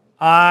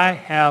 "I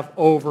have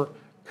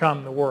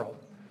overcome the world."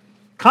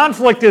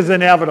 Conflict is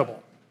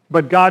inevitable,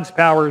 but God's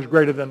power is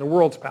greater than the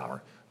world's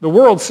power. The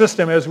world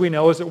system, as we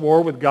know, is at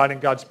war with God and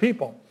God's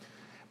people.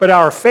 But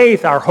our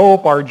faith, our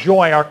hope, our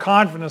joy, our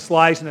confidence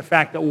lies in the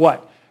fact that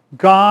what?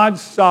 God's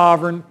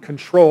sovereign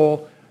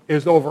control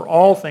is over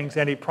all things,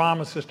 and he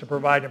promises to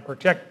provide and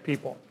protect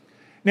people.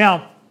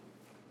 Now,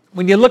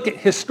 when you look at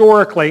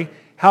historically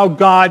how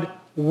God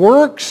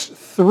works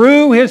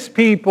through his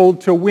people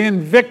to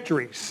win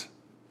victories,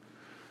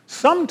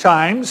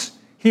 sometimes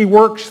he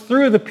works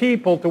through the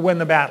people to win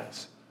the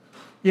battles.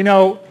 You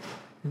know,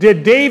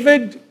 did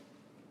David,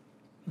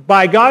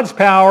 by God's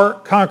power,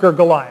 conquer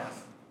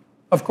Goliath?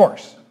 Of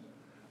course.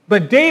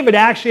 But David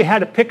actually had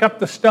to pick up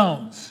the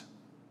stones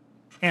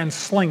and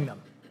sling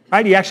them.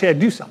 Right? He actually had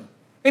to do something.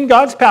 In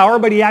God's power,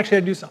 but he actually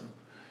had to do something.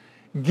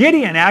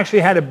 Gideon actually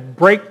had to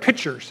break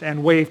pitchers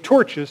and wave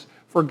torches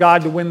for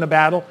God to win the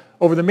battle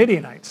over the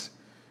Midianites.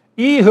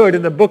 Ehud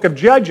in the book of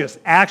Judges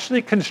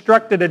actually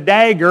constructed a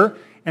dagger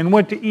and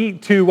went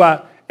to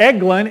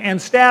Eglon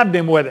and stabbed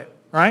him with it.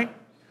 Right?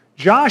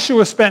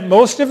 Joshua spent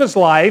most of his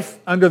life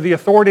under the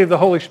authority of the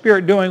Holy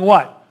Spirit doing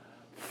what?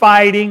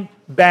 Fighting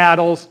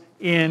battles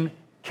in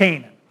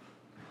Canaan.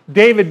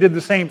 David did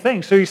the same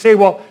thing. So you say,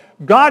 well,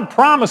 God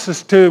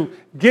promises to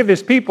give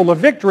his people a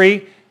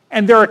victory,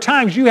 and there are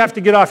times you have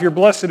to get off your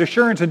blessed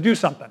assurance and do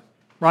something,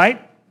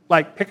 right?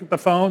 Like pick up the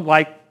phone,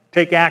 like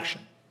take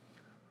action.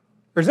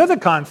 There's other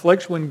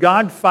conflicts when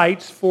God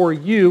fights for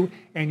you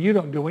and you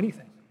don't do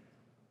anything.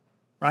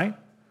 Right?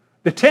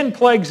 The 10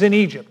 plagues in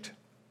Egypt.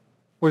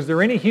 Was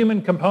there any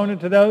human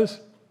component to those?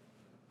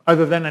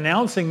 Other than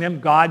announcing them,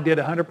 God did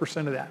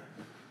 100% of that.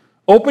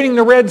 Opening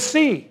the Red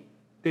Sea.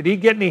 Did he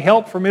get any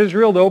help from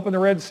Israel to open the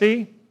Red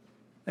Sea?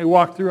 They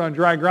walked through on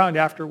dry ground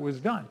after it was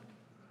done.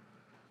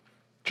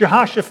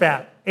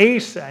 Jehoshaphat,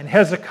 Asa, and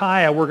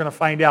Hezekiah, we're going to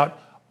find out,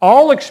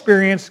 all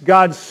experienced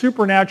God's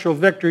supernatural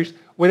victories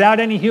without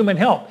any human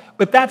help.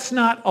 But that's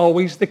not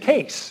always the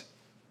case.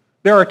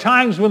 There are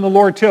times when the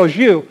Lord tells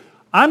you,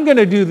 I'm going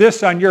to do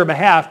this on your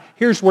behalf.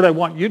 Here's what I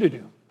want you to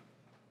do.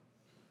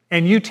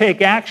 And you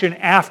take action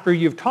after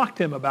you've talked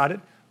to him about it,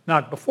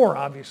 not before,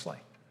 obviously.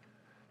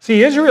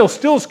 See, Israel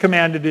still is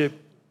commanded to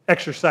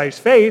exercise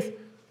faith.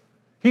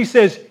 He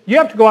says, you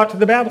have to go out to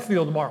the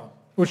battlefield tomorrow,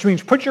 which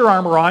means put your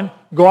armor on,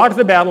 go out to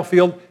the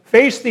battlefield,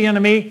 face the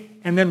enemy,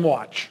 and then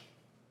watch.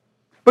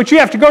 But you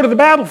have to go to the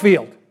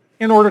battlefield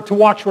in order to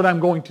watch what I'm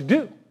going to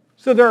do.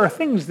 So there are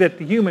things that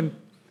the human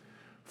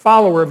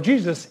follower of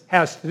Jesus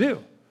has to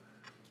do.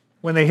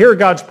 When they hear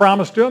God's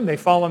promise to them, they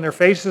fall on their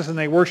faces and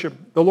they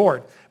worship the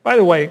Lord. By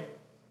the way,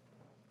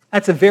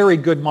 that's a very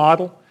good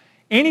model.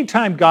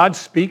 Anytime God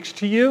speaks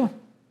to you,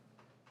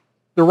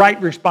 the right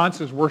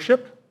response is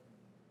worship.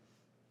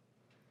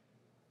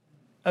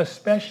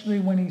 Especially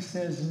when he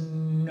says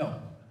no.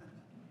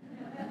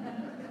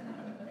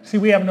 See,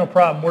 we have no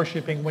problem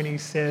worshiping when he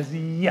says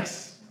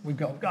yes. We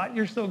go, God,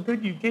 you're so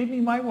good, you gave me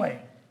my way.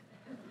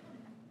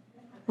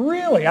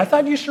 Really? I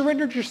thought you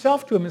surrendered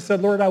yourself to him and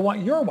said, Lord, I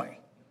want your way.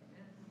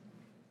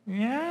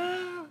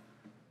 Yeah,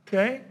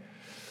 okay.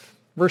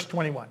 Verse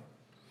 21.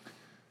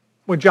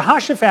 When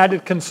Jehoshaphat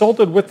had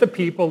consulted with the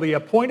people, he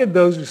appointed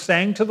those who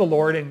sang to the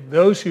Lord and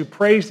those who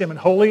praised him in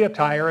holy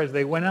attire as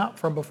they went out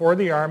from before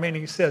the army. And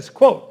he says,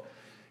 quote,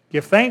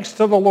 give thanks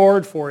to the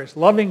Lord for his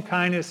loving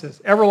kindness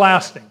is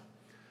everlasting.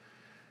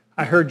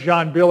 I heard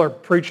John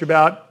Biller preach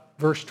about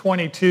verse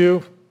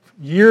 22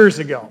 years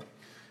ago.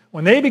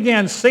 When they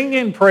began singing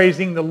and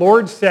praising, the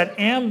Lord set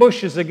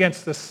ambushes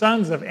against the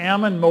sons of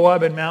Ammon,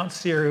 Moab, and Mount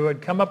Seir, who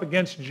had come up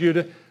against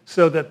Judah,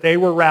 so that they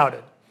were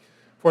routed.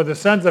 For the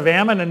sons of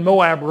Ammon and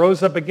Moab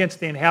rose up against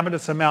the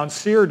inhabitants of Mount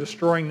Seir,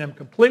 destroying them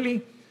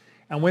completely.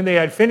 And when they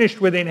had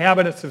finished with the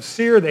inhabitants of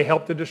Seir, they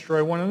helped to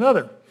destroy one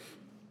another.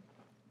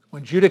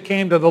 When Judah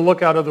came to the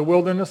lookout of the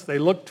wilderness, they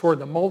looked toward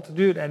the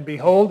multitude, and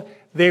behold,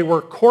 they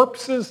were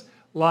corpses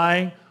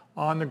lying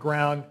on the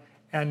ground,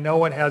 and no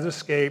one has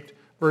escaped.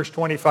 Verse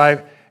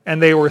 25,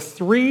 and they were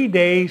 3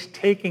 days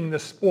taking the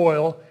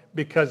spoil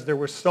because there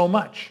was so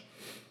much.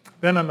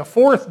 Then on the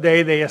fourth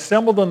day, they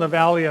assembled in the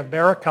valley of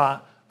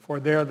Berakah, for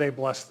there they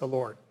blessed the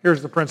Lord.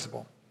 Here's the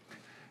principle.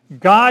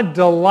 God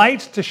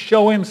delights to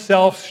show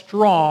himself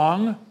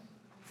strong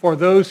for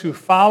those who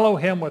follow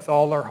him with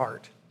all their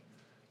heart.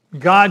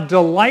 God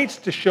delights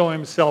to show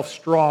himself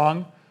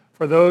strong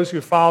for those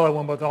who follow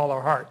him with all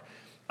their heart.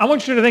 I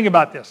want you to think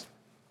about this.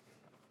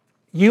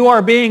 You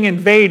are being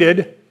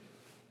invaded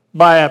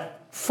by a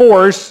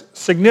force,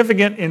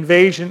 significant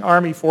invasion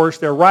army force.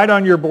 They're right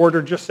on your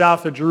border just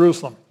south of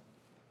Jerusalem.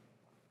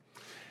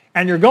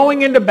 And you're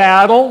going into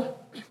battle,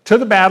 to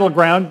the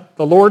battleground.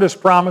 The Lord has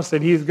promised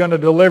that he's going to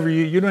deliver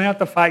you. You don't have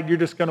to fight. You're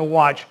just going to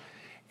watch.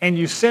 And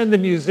you send the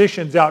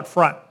musicians out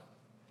front.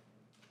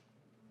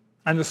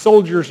 And the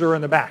soldiers are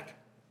in the back.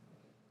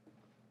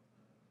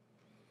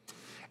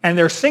 And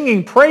they're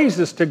singing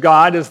praises to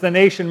God as the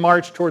nation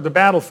marched toward the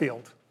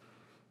battlefield.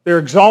 They're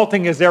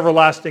exalting his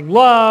everlasting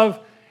love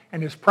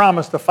and his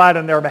promise to fight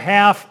on their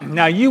behalf.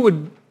 Now, you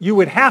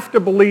would have to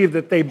believe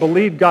that they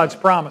believed God's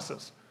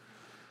promises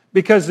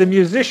because the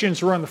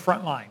musicians were on the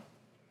front line.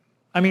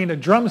 I mean, a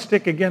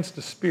drumstick against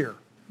a spear.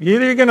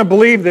 Either you're going to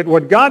believe that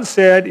what God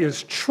said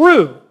is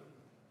true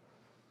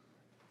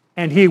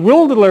and he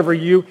will deliver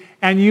you,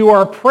 and you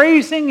are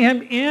praising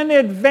him in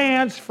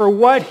advance for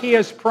what he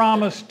has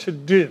promised to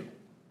do.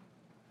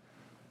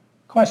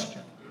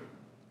 Question.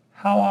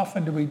 How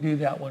often do we do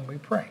that when we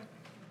pray?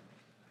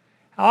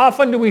 How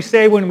often do we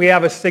say when we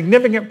have a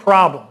significant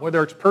problem,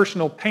 whether it's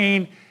personal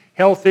pain,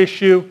 health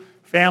issue,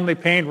 family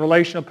pain,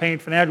 relational pain,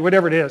 financial,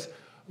 whatever it is,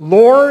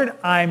 Lord,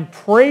 I'm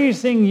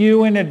praising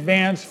you in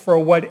advance for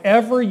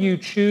whatever you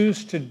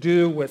choose to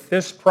do with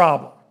this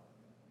problem.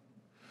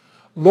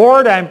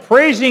 Lord, I'm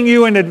praising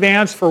you in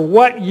advance for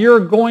what you're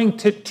going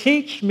to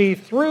teach me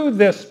through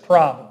this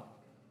problem.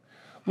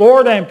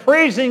 Lord, I'm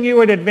praising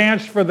you in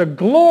advance for the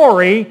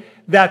glory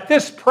that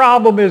this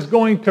problem is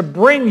going to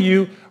bring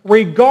you,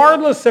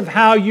 regardless of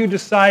how you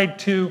decide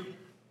to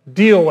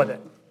deal with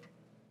it.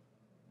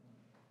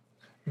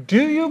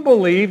 Do you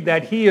believe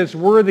that he is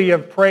worthy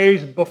of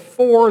praise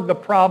before the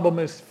problem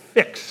is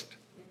fixed,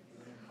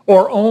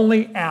 or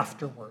only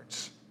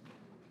afterwards,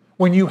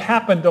 when you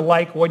happen to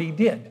like what he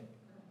did?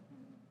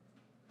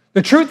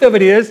 The truth of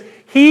it is,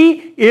 he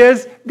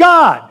is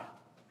God.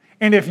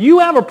 And if you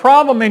have a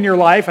problem in your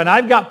life, and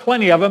I've got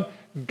plenty of them,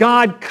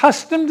 God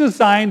custom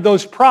designed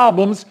those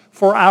problems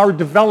for our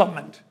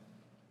development.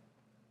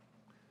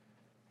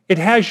 It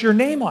has your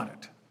name on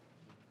it.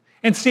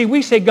 And see,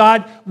 we say,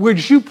 God,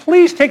 would you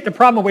please take the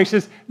problem away? He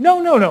says,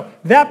 no.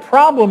 That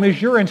problem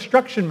is your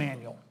instruction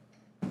manual.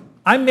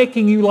 I'm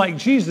making you like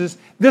Jesus.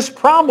 This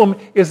problem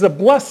is a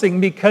blessing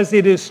because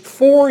it is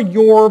for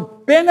your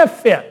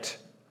benefit.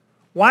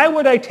 Why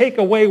would I take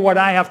away what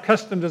I have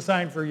custom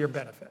designed for your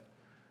benefit?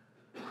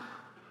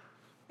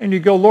 And you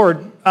go,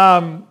 Lord,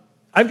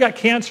 I've got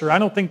cancer. I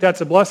don't think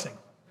that's a blessing.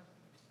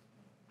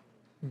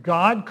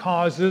 God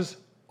causes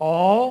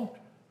all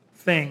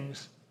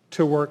things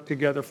to work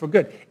together for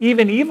good,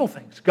 even evil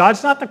things.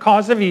 God's not the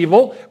cause of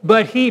evil,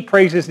 but he,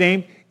 praise his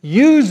name,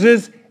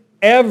 uses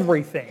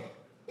everything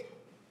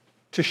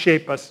to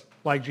shape us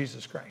like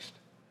Jesus Christ.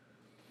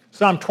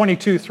 Psalm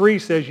 22:3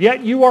 says,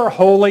 "Yet you are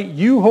holy,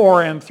 you who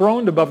are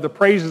enthroned above the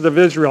praises of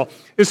Israel."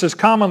 This is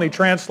commonly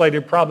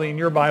translated, probably in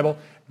your Bible,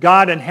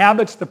 God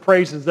inhabits the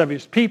praises of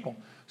his people.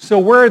 So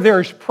where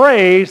there's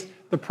praise,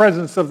 the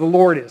presence of the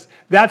Lord is.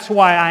 That's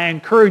why I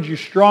encourage you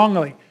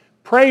strongly.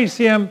 Praise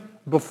him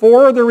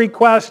before the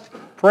request,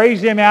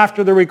 praise him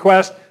after the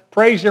request,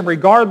 praise him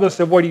regardless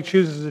of what he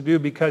chooses to do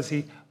because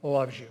he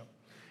loves you.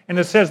 And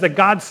it says that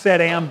God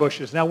set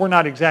ambushes. Now, we're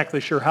not exactly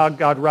sure how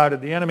God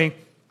routed the enemy.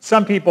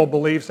 Some people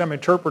believe, some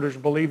interpreters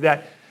believe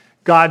that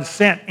God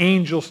sent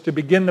angels to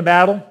begin the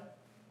battle.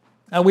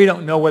 Now, we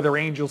don't know whether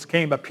angels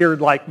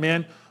appeared like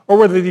men, or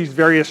whether these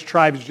various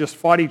tribes just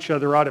fought each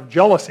other out of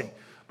jealousy.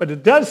 But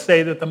it does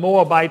say that the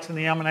Moabites and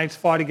the Ammonites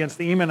fought against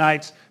the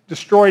Ammonites,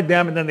 destroyed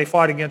them, and then they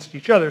fought against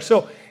each other.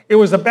 So it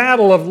was a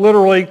battle of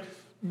literally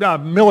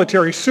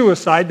military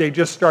suicide. They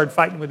just started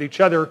fighting with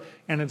each other.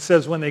 And it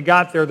says when they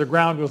got there, the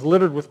ground was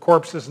littered with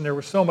corpses, and there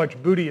was so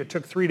much booty, it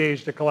took 3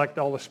 days to collect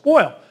all the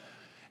spoil.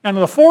 And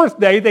on the fourth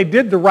day, they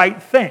did the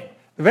right thing.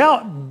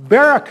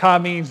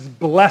 Barakah means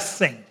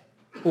blessing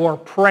or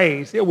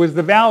praise. It was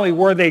the valley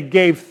where they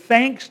gave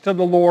thanks to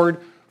the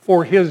Lord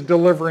for his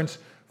deliverance,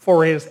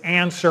 for his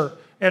answer.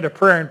 They had a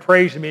prayer and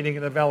praise meeting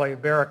in the valley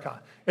of Barakah.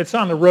 It's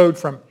on the road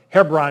from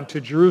Hebron to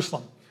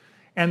Jerusalem.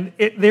 And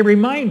they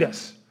remind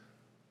us,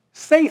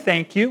 say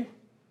thank you.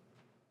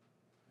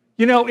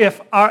 You know,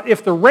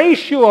 if the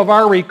ratio of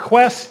our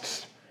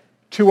requests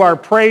to our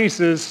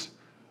praises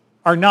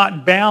are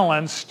not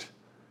balanced,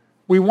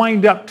 we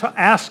wind up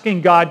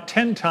asking God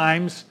 10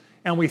 times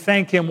and we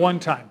thank him 1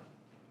 time.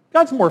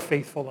 God's more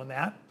faithful than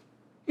that.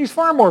 He's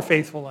far more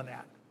faithful than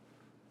that.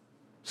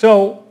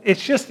 So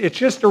it's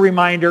just a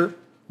reminder,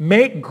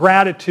 make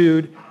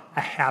gratitude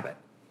a habit.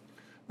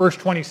 Verse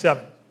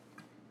 27.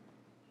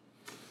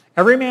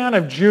 Every man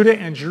of Judah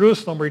and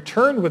Jerusalem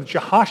returned with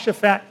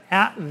Jehoshaphat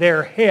at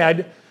their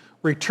head,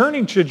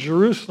 returning to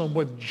Jerusalem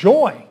with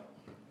joy,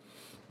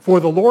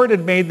 for the Lord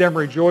had made them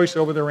rejoice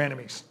over their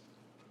enemies.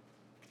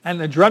 And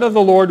the dread of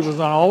the Lord was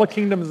on all the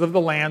kingdoms of the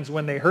lands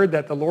when they heard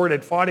that the Lord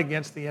had fought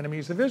against the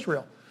enemies of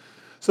Israel.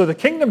 So the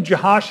kingdom of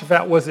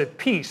Jehoshaphat was at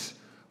peace,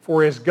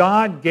 for his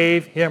God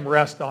gave him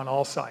rest on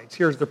all sides.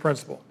 Here's the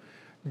principle.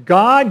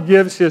 God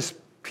gives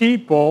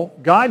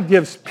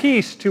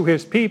peace to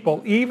his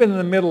people even in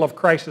the middle of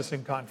crisis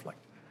and conflict.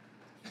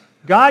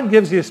 God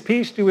gives his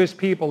peace to his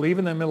people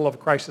even in the middle of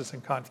crisis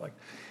and conflict.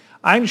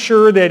 I'm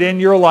sure that in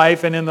your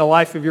life and in the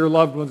life of your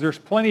loved ones, there's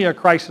plenty of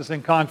crisis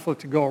and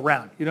conflict to go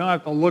around. You don't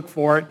have to look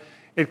for it.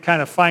 It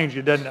kind of finds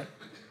you, doesn't it?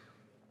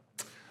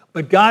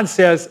 But God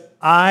says,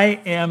 I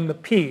am the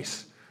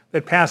peace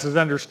that passes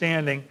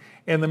understanding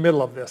in the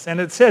middle of this. And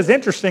it says,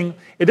 interesting,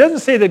 it doesn't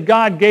say that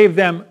God gave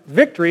them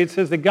victory. It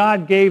says that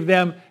God gave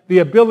them the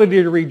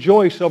ability to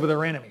rejoice over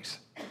their enemies.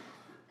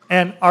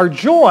 And our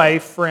joy,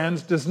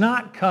 friends, does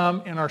not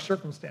come in our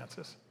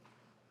circumstances.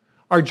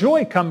 Our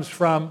joy comes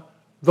from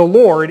the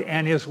Lord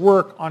and his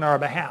work on our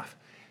behalf.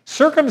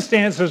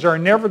 Circumstances are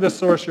never the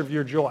source of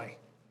your joy.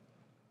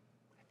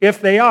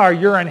 If they are,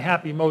 you're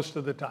unhappy most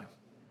of the time.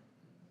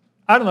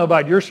 I don't know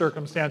about your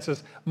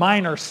circumstances.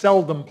 Mine are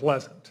seldom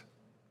pleasant.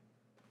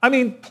 I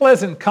mean,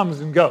 pleasant comes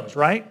and goes,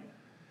 right?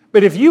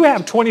 But if you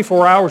have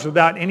 24 hours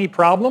without any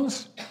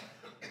problems,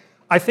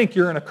 I think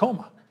you're in a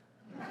coma.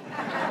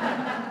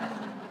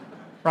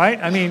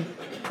 Right? I mean,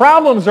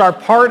 problems are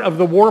part of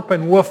the warp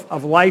and woof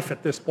of life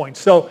at this point.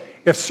 So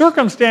if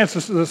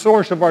circumstances are the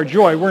source of our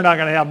joy, we're not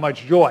going to have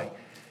much joy.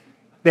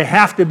 They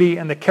have to be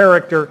in the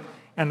character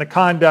and the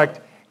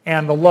conduct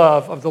and the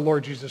love of the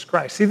Lord Jesus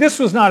Christ. See, this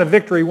was not a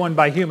victory won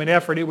by human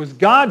effort. It was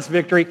God's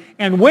victory.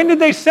 And when did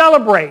they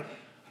celebrate?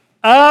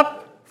 Up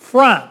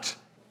front,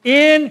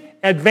 in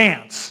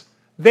advance.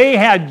 They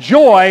had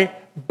joy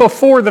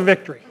before the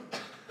victory.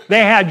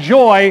 They had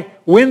joy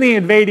when the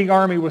invading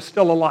army was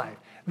still alive.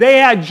 They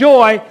had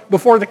joy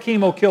before the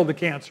chemo killed the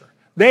cancer.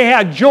 They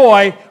had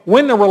joy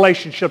when the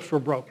relationships were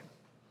broken.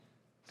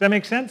 Does that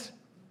make sense?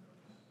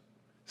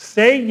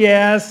 Say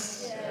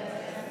yes.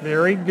 Yes.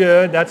 Very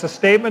good. That's a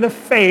statement of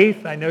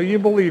faith. I know you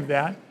believe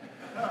that.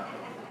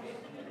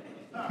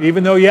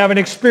 Even though you haven't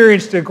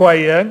experienced it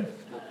quite yet. It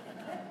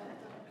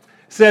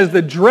says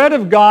the dread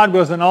of God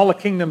was in all the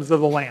kingdoms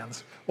of the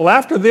lands. Well,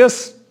 after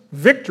this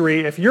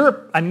victory, if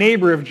you're a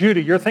neighbor of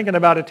Judah, you're thinking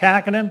about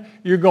attacking him,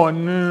 you're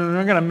going, no,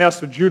 I'm going to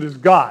mess with Judah's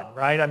God,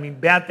 right? I mean,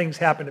 bad things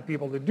happen to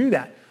people that do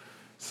that.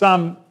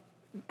 Psalm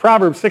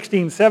Proverbs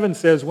 16:7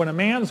 says, when a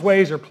man's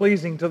ways are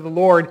pleasing to the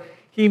Lord,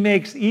 he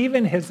makes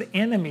even his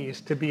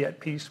enemies to be at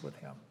peace with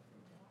him.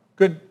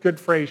 Good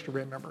phrase to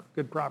remember.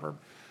 Good proverb.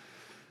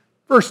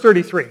 Verse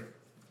 33.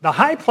 The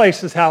high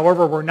places,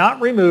 however, were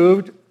not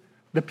removed.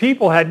 The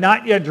people had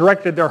not yet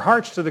directed their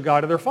hearts to the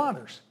God of their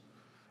fathers.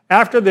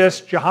 After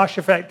this,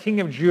 Jehoshaphat, king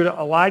of Judah,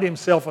 allied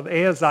himself with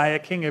Ahaziah,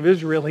 king of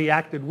Israel. He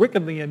acted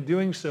wickedly in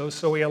doing so,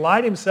 so he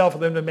allied himself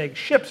with them to make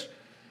ships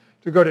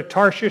to go to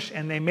Tarshish,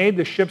 and they made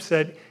the ships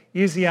at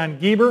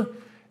Ezion-Geber.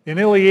 Then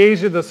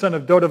Eleazar, the son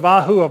of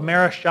Dodavahu of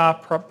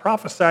Mareshah,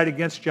 prophesied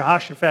against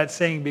Jehoshaphat,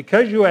 saying,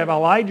 because you have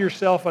allied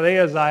yourself with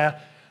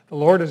Ahaziah, the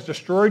Lord has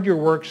destroyed your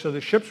works, so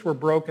the ships were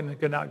broken and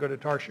could not go to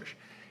Tarshish.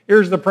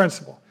 Here's the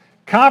principle.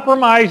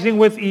 Compromising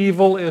with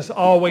evil is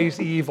always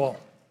evil,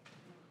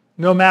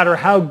 no matter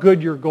how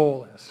good your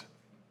goal is.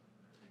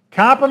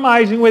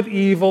 Compromising with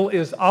evil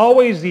is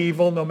always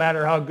evil, no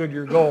matter how good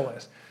your goal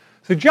is.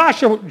 So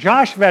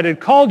Jehoshaphat had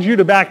called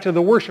Judah back to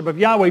the worship of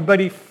Yahweh, but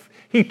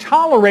he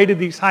tolerated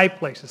these high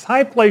places.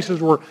 High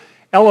places were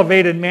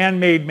elevated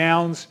man-made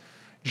mounds,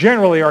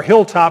 generally are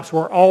hilltops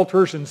where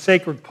altars and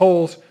sacred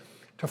poles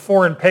to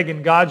foreign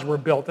pagan gods were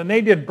built. And they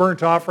did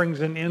burnt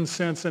offerings and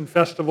incense and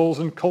festivals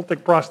and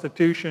cultic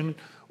prostitution,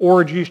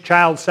 orgies,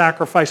 child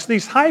sacrifice.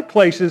 These high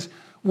places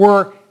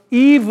were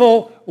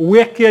evil,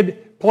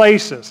 wicked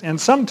places. And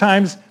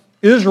sometimes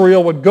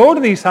Israel would go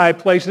to these high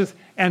places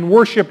and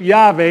worship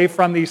Yahweh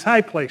from these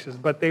high places.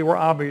 But they were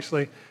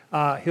obviously,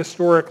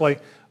 historically,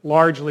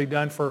 largely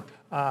done for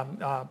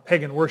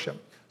pagan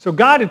worship. So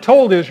God had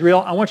told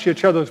Israel, I want you to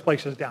tear those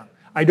places down.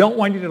 I don't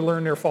want you to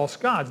learn their false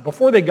gods.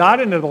 Before they got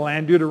into the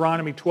land,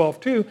 Deuteronomy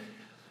 12:2,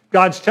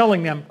 God's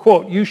telling them,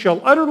 quote, you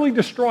shall utterly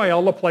destroy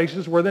all the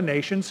places where the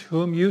nations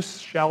whom you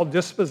shall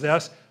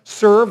dispossess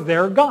serve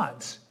their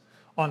gods,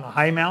 on the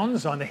high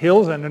mountains, on the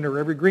hills, and under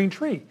every green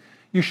tree.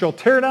 You shall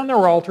tear down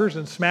their altars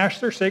and smash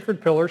their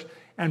sacred pillars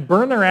and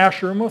burn their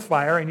Asherim with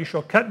fire, and you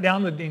shall cut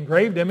down the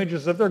engraved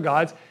images of their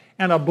gods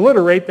and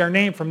obliterate their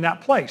name from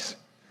that place.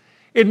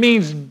 It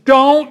means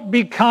don't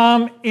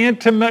become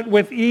intimate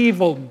with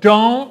evil.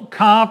 Don't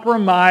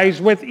compromise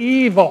with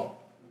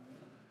evil.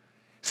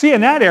 See,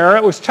 in that era,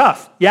 it was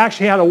tough. You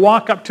actually had to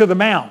walk up to the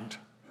mound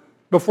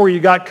before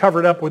you got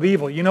covered up with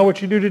evil. You know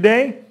what you do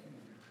today?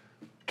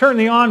 Turn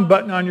the on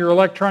button on your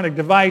electronic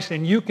device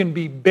and you can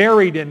be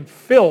buried in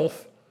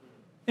filth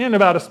in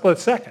about a split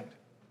second.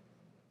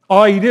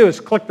 All you do is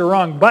click the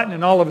wrong button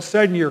and all of a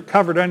sudden you're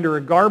covered under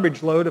a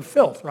garbage load of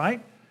filth,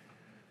 right?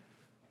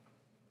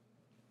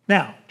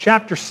 Now,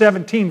 chapter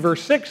 17,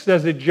 verse 6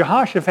 says that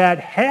Jehoshaphat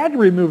had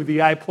removed the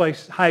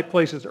high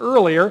places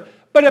earlier,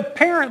 but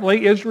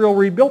apparently Israel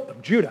rebuilt them,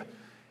 Judah,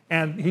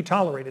 and he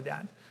tolerated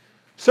that.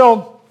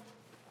 So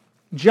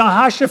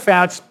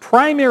Jehoshaphat's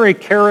primary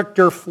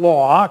character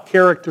flaw,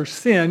 character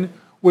sin,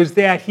 was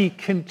that he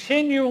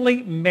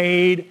continually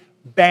made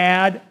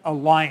bad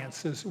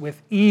alliances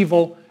with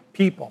evil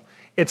people.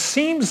 It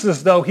seems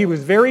as though he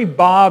was very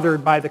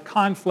bothered by the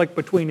conflict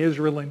between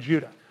Israel and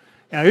Judah.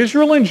 Now,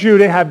 Israel and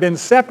Judah have been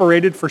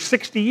separated for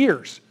 60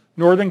 years,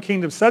 northern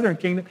kingdom, southern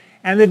kingdom,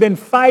 and they've been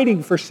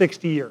fighting for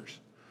 60 years.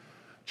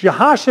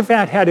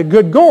 Jehoshaphat had a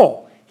good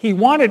goal. He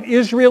wanted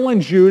Israel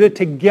and Judah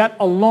to get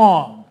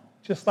along,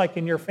 just like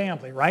in your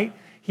family, right?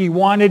 He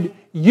wanted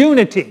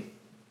unity,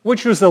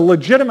 which was a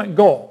legitimate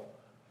goal,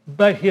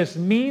 but his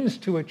means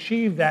to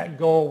achieve that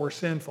goal were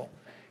sinful.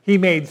 He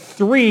made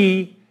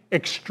 3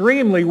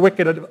 extremely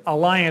wicked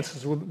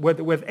alliances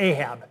with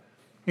Ahab.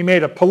 He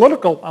made a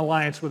political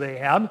alliance with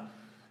Ahab,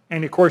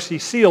 and of course he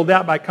sealed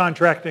that by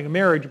contracting a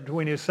marriage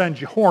between his son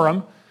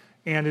Jehoram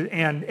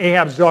and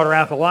Ahab's daughter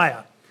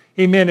Athaliah.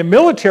 He made a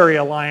military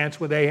alliance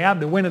with Ahab.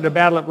 The win of the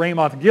battle at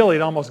Ramoth-Gilead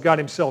almost got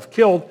himself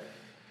killed.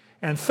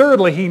 And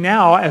thirdly, he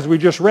now, as we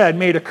just read,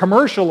 made a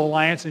commercial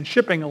alliance and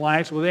shipping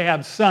alliance with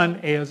Ahab's son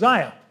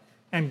Ahaziah.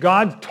 And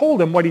God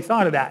told him what he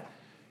thought of that.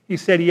 He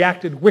said he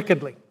acted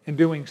wickedly in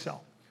doing so.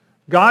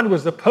 God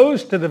was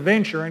opposed to the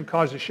venture and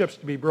caused the ships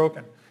to be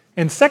broken.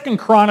 In 2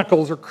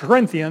 Chronicles or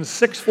Corinthians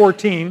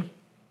 6:14,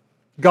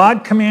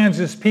 God commands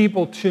his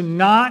people to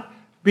not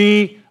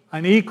be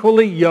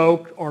unequally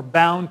yoked or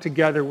bound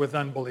together with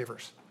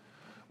unbelievers.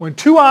 When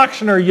 2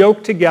 oxen are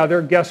yoked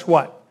together, guess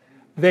what?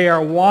 They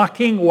are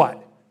walking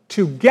what?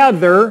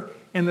 Together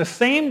in the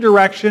same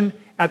direction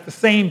at the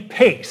same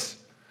pace.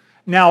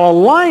 Now,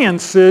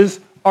 alliances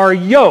are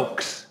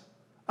yokes.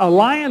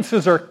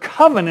 Alliances are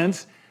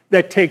covenants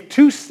that take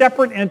 2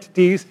 separate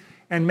entities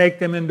and make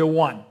them into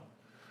one.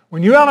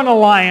 When you have an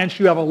alliance,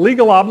 you have a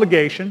legal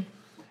obligation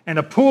and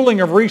a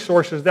pooling of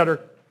resources that are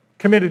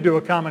committed to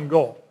a common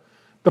goal.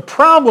 The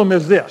problem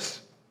is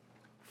this.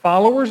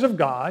 Followers of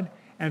God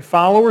and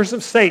followers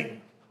of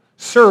Satan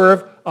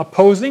serve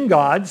opposing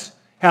gods,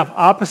 have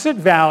opposite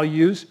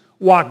values,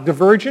 walk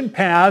divergent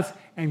paths,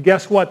 and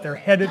guess what? They're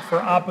headed for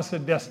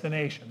opposite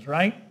destinations,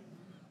 right?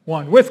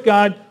 One with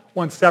God,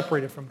 one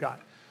separated from God.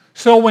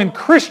 So when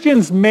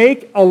Christians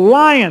make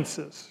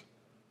alliances,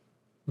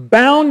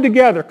 bound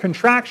together,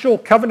 contractual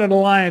covenant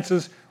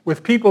alliances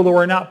with people who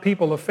are not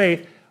people of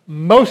faith,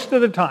 Most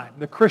of the time,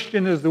 the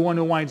Christian is the one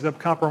who winds up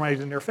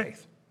compromising their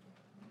faith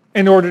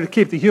in order to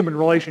keep the human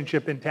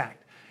relationship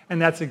intact.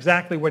 And that's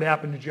exactly what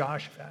happened to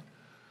Jehoshaphat.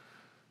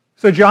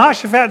 So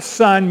Jehoshaphat's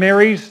son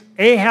marries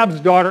Ahab's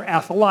daughter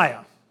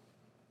Athaliah.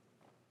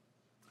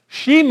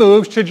 She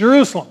moves to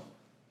Jerusalem,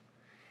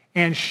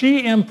 and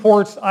she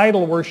imports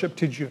idol worship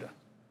to Judah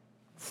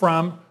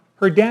from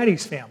her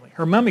daddy's family,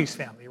 her mummy's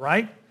family,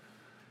 right?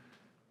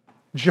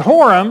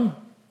 Jehoram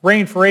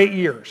reigned for 8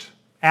 years.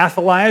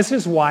 Athaliah is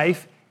his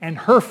wife, and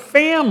her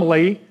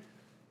family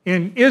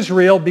in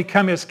Israel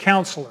become his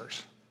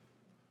counselors.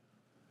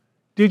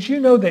 Did you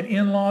know that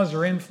in-laws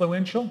are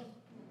influential?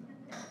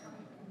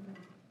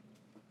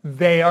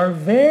 They are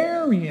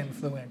very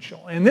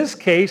influential. In this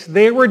case,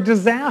 they were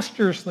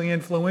disastrously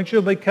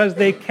influential because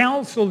they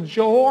counseled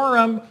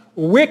Jehoram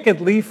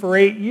wickedly for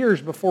 8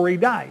 years before he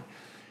died.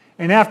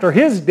 And after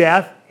his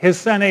death, his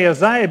son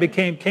Ahaziah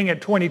became king at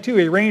 22.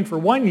 He reigned for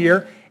 1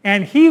 year,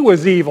 and he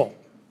was evil.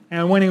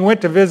 And when he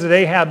went to visit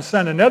Ahab's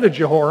son, another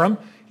Jehoram,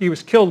 he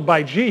was killed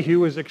by Jehu, who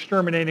was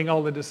exterminating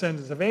all the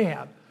descendants of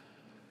Ahab.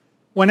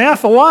 When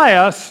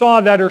Athaliah saw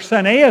that her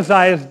son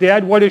Ahaziah is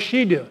dead, what does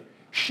she do?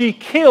 She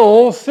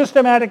kills,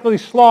 systematically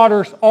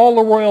slaughters all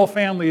the royal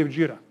family of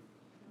Judah.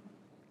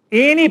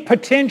 Any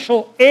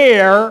potential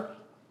heir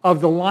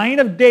of the line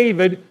of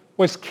David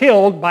was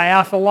killed by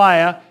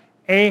Athaliah,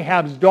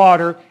 Ahab's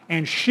daughter,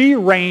 and she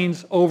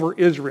reigns over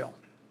Israel.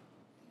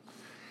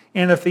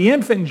 And if the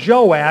infant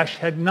Joash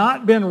had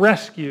not been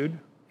rescued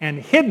and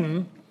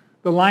hidden,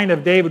 the line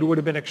of David would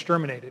have been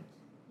exterminated.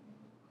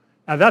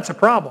 Now that's a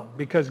problem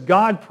because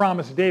God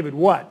promised David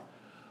what?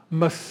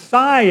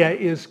 Messiah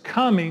is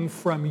coming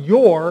from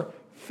your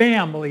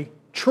family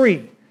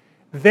tree.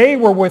 They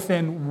were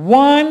within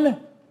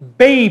one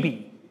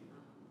baby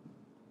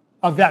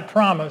of that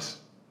promise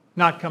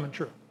not coming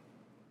true.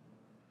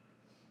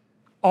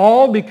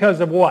 All because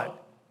of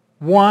what?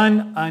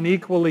 One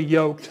unequally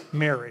yoked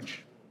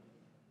marriage.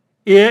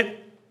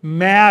 It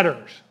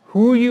matters.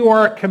 Who you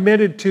are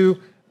committed to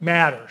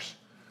matters.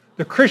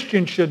 The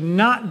Christian should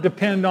not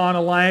depend on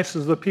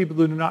alliances with people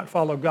who do not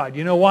follow God.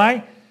 You know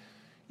why?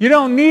 You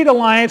don't need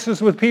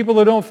alliances with people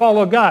who don't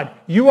follow God.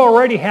 You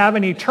already have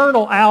an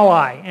eternal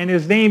ally, and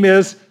his name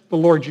is the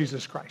Lord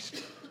Jesus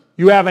Christ.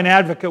 You have an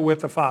advocate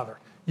with the Father.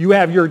 You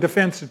have your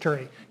defense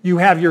attorney. You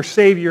have your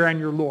Savior and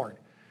your Lord.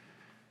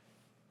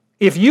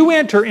 If you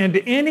enter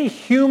into any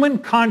human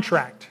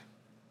contract,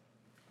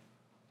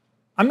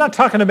 I'm not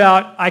talking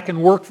about I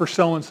can work for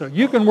so-and-so.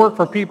 You can work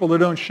for people that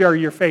don't share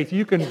your faith.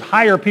 You can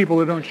hire people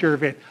that don't share your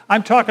faith.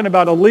 I'm talking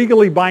about a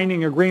legally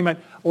binding agreement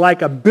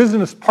like a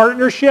business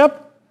partnership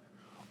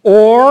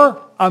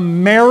or a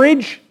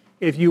marriage.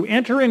 If you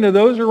enter into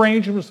those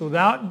arrangements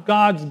without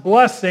God's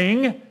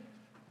blessing,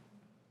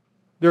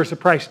 there's a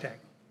price tag.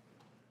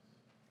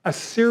 A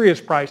serious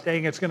price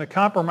tag. It's going to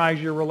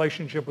compromise your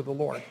relationship with the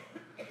Lord.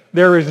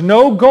 There is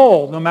no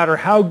goal, no matter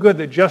how good,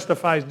 that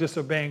justifies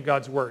disobeying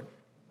God's word.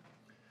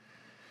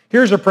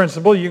 Here's a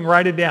principle. You can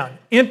write it down.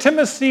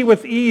 Intimacy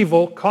with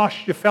evil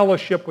costs you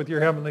fellowship with your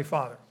Heavenly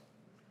Father.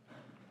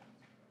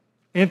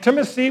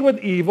 Intimacy with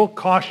evil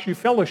costs you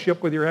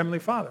fellowship with your Heavenly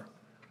Father.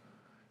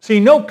 See,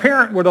 no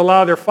parent would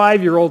allow their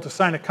 5-year-old to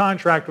sign a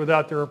contract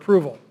without their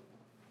approval.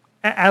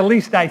 At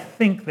least I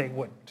think they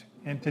wouldn't.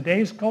 In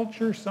today's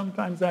culture,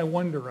 sometimes I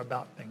wonder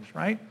about things,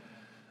 right?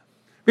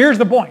 But here's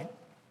the point.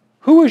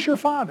 Who is your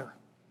Father?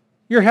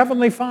 Your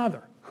Heavenly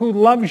Father, who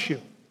loves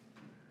you.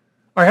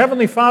 Our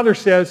Heavenly Father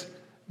says,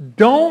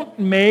 don't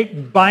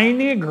make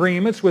binding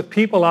agreements with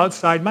people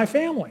outside my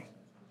family.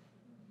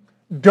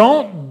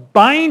 Don't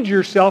bind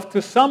yourself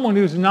to someone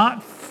who's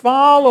not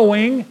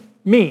following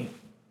me.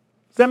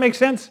 Does that make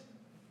sense?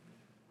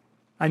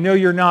 I know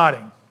you're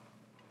nodding.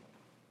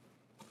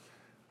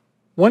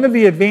 One of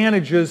the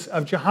advantages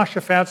of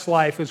Jehoshaphat's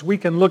life is we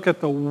can look at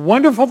the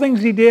wonderful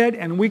things he did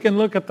and we can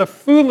look at the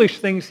foolish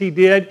things he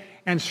did,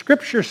 and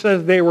Scripture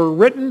says they were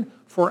written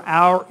for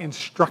our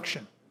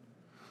instruction.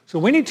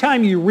 So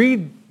anytime you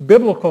read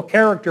biblical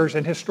characters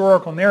and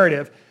historical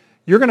narrative,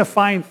 you're going to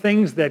find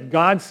things that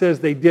God says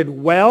they did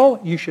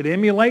well, you should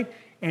emulate,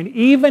 and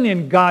even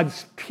in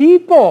God's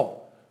people,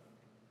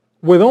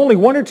 with only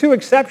 1 or 2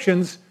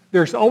 exceptions,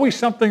 there's always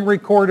something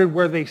recorded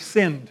where they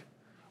sinned,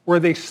 where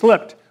they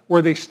slipped,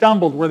 where they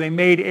stumbled, where they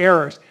made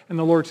errors. And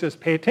the Lord says,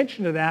 pay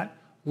attention to that,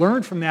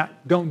 learn from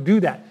that, don't do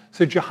that.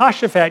 So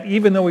Jehoshaphat,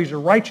 even though he's a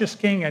righteous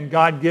king and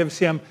God gives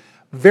him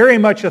very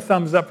much a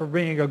thumbs up for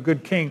being a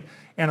good king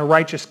and a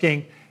righteous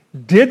king,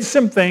 did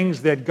some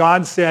things that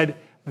God said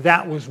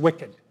that was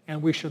wicked.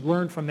 And we should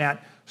learn from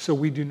that so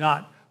we do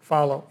not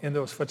follow in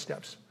those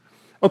footsteps.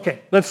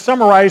 Okay, let's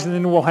summarize and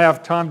then we'll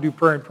have Tom do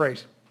prayer and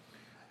praise.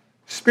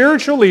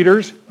 Spiritual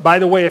leaders, by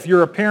the way, if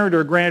you're a parent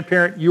or a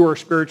grandparent, you are a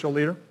spiritual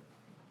leader.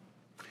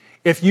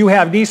 If you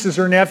have nieces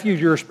or nephews,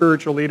 you're a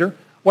spiritual leader.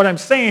 What I'm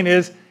saying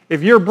is,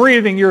 if you're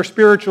breathing, you're a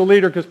spiritual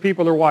leader because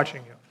people are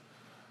watching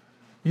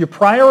you. You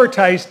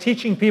prioritize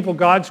teaching people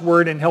God's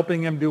word and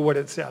helping them do what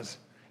it says.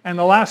 And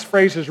the last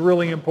phrase is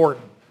really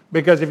important,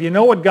 because if you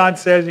know what God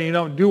says and you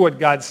don't do what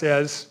God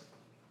says,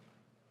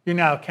 You're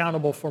now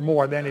accountable for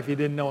more than if you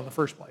didn't know in the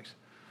first place.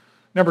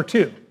 Number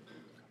 2,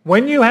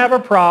 when you have a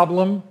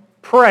problem,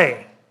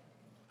 pray.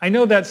 I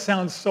know that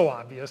sounds so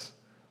obvious,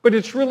 but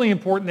it's really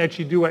important that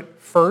you do it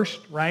first,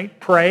 right?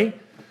 Pray.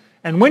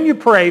 And when you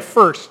pray,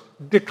 first,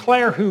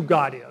 declare who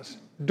God is.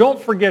 Don't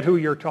forget who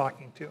you're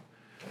talking to.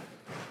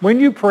 When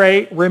you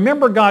pray,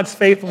 remember God's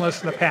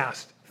faithfulness in the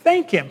past.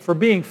 Thank Him for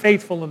being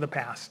faithful in the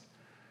past.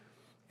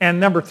 And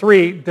number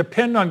 3,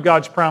 depend on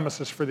God's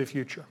promises for the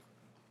future.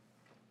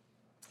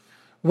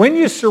 When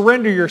you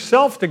surrender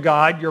yourself to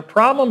God, your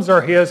problems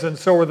are His and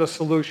so are the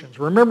solutions.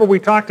 Remember we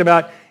talked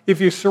about if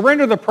you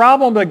surrender the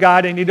problem to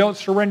God and you don't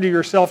surrender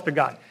yourself to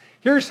God.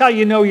 Here's how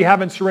you know you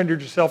haven't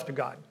surrendered yourself to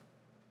God.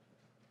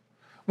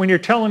 When you're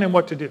telling Him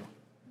what to do.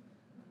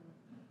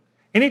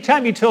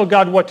 Anytime you tell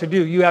God what to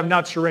do, you have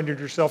not surrendered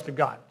yourself to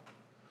God.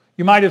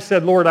 You might have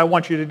said, Lord, I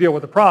want you to deal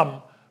with the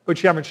problem,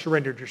 but you haven't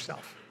surrendered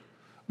yourself.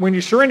 When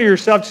you surrender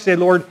yourself to say,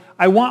 Lord,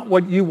 I want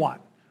what you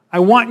want. I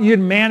want you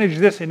to manage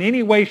this in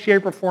any way,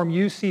 shape, or form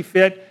you see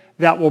fit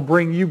that will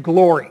bring you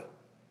glory.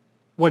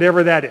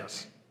 Whatever that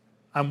is,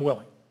 I'm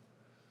willing.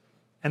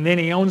 And then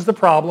He owns the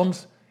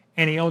problems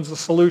and He owns the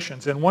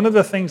solutions. And one of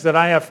the things that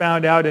I have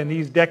found out in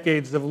these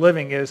decades of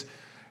living is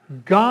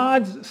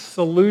God's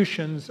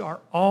solutions are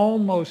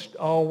almost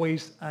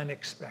always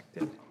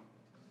unexpected.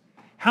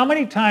 How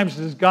many times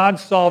does God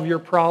solve your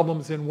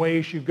problems in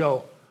ways you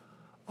go,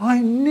 I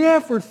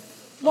never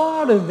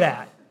thought of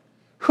that.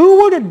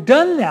 Who would have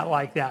done that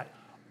like that?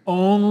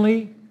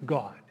 Only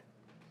God.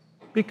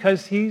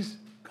 Because He's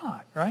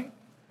God, right?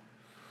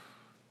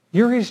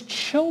 You're His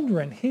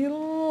children. He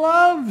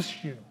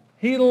loves you.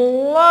 He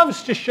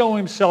loves to show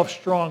Himself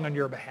strong on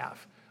your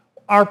behalf.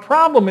 Our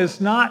problem is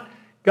not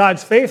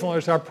God's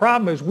faithfulness. Our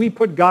problem is we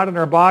put God in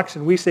our box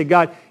and we say,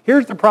 God,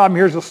 here's the problem,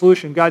 here's the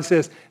solution. God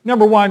says,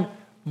 number 1,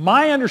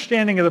 my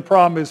understanding of the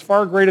problem is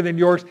far greater than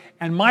yours,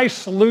 and my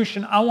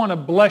solution, I want to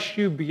bless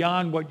you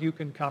beyond what you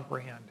can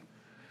comprehend.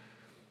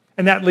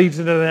 And that leads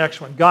into the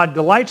next one. God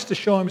delights to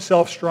show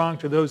Himself strong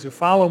to those who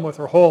follow Him with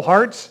their whole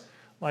hearts,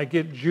 like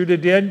Judah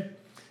did.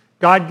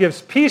 God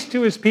gives peace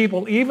to His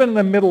people even in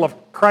the middle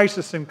of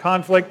crisis and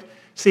conflict.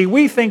 See,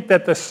 we think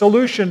that the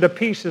solution to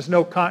peace is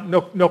no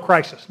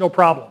crisis, no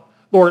problem.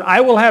 Lord,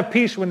 I will have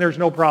peace when there's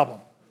no problem.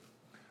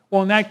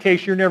 Well, in that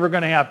case, you're never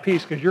going to have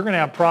peace because you're going to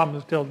have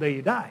problems until the day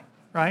you die,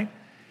 right?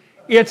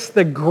 It's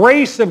the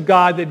grace of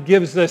God that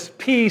gives us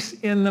peace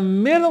in the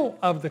middle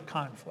of the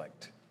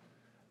conflict.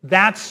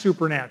 That's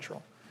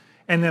supernatural.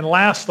 And then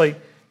lastly,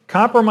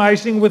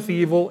 compromising with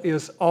evil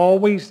is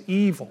always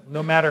evil,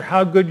 no matter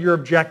how good your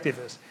objective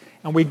is.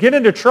 And we get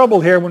into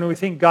trouble here when we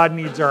think God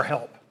needs our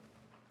help.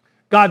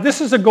 God, this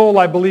is a goal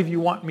I believe you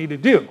want me to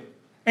do.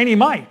 And He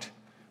might.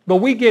 But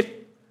we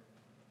get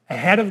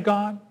ahead of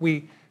God.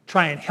 We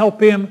try and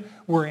help Him.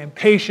 We're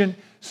impatient.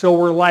 So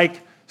we're like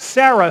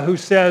Sarah who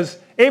says,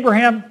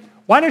 Abraham,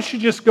 why don't you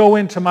just go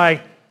into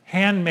my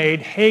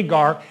handmaid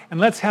Hagar and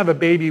let's have a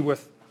baby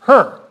with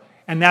her?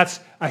 And that's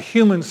a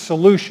human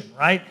solution,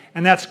 right?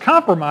 And that's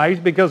compromise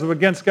because of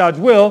against God's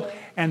will.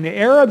 And the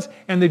Arabs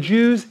and the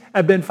Jews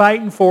have been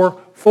fighting for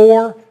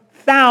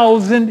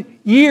 4,000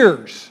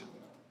 years.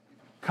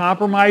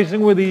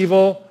 Compromising with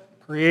evil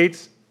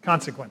creates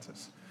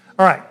consequences.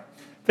 All right.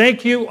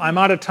 Thank you. I'm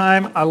out of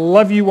time. I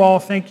love you all.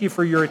 Thank you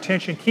for your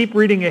attention. Keep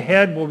reading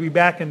ahead. We'll be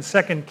back in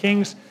 2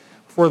 Kings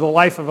for the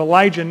life of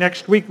Elijah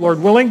next week,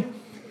 Lord willing.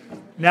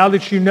 Now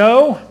that you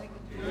know,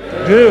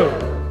 do.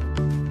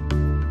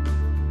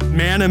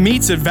 Manna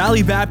meets at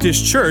Valley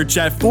Baptist Church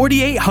at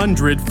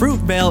 4800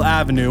 Fruitvale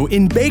Avenue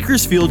in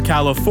Bakersfield,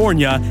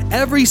 California,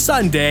 every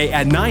Sunday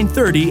at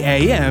 9:30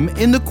 a.m.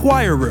 in the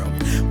choir room.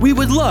 We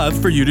would love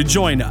for you to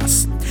join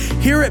us.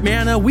 Here at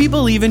Manna, we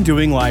believe in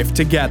doing life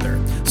together.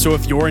 So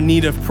if you're in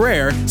need of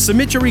prayer,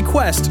 submit your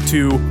request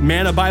to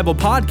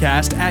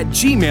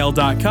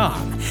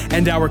mannabiblepodcast@gmail.com,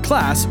 and our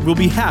class will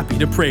be happy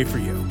to pray for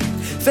you.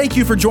 Thank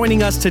you for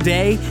joining us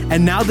today,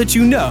 and now that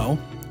you know,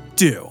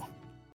 do.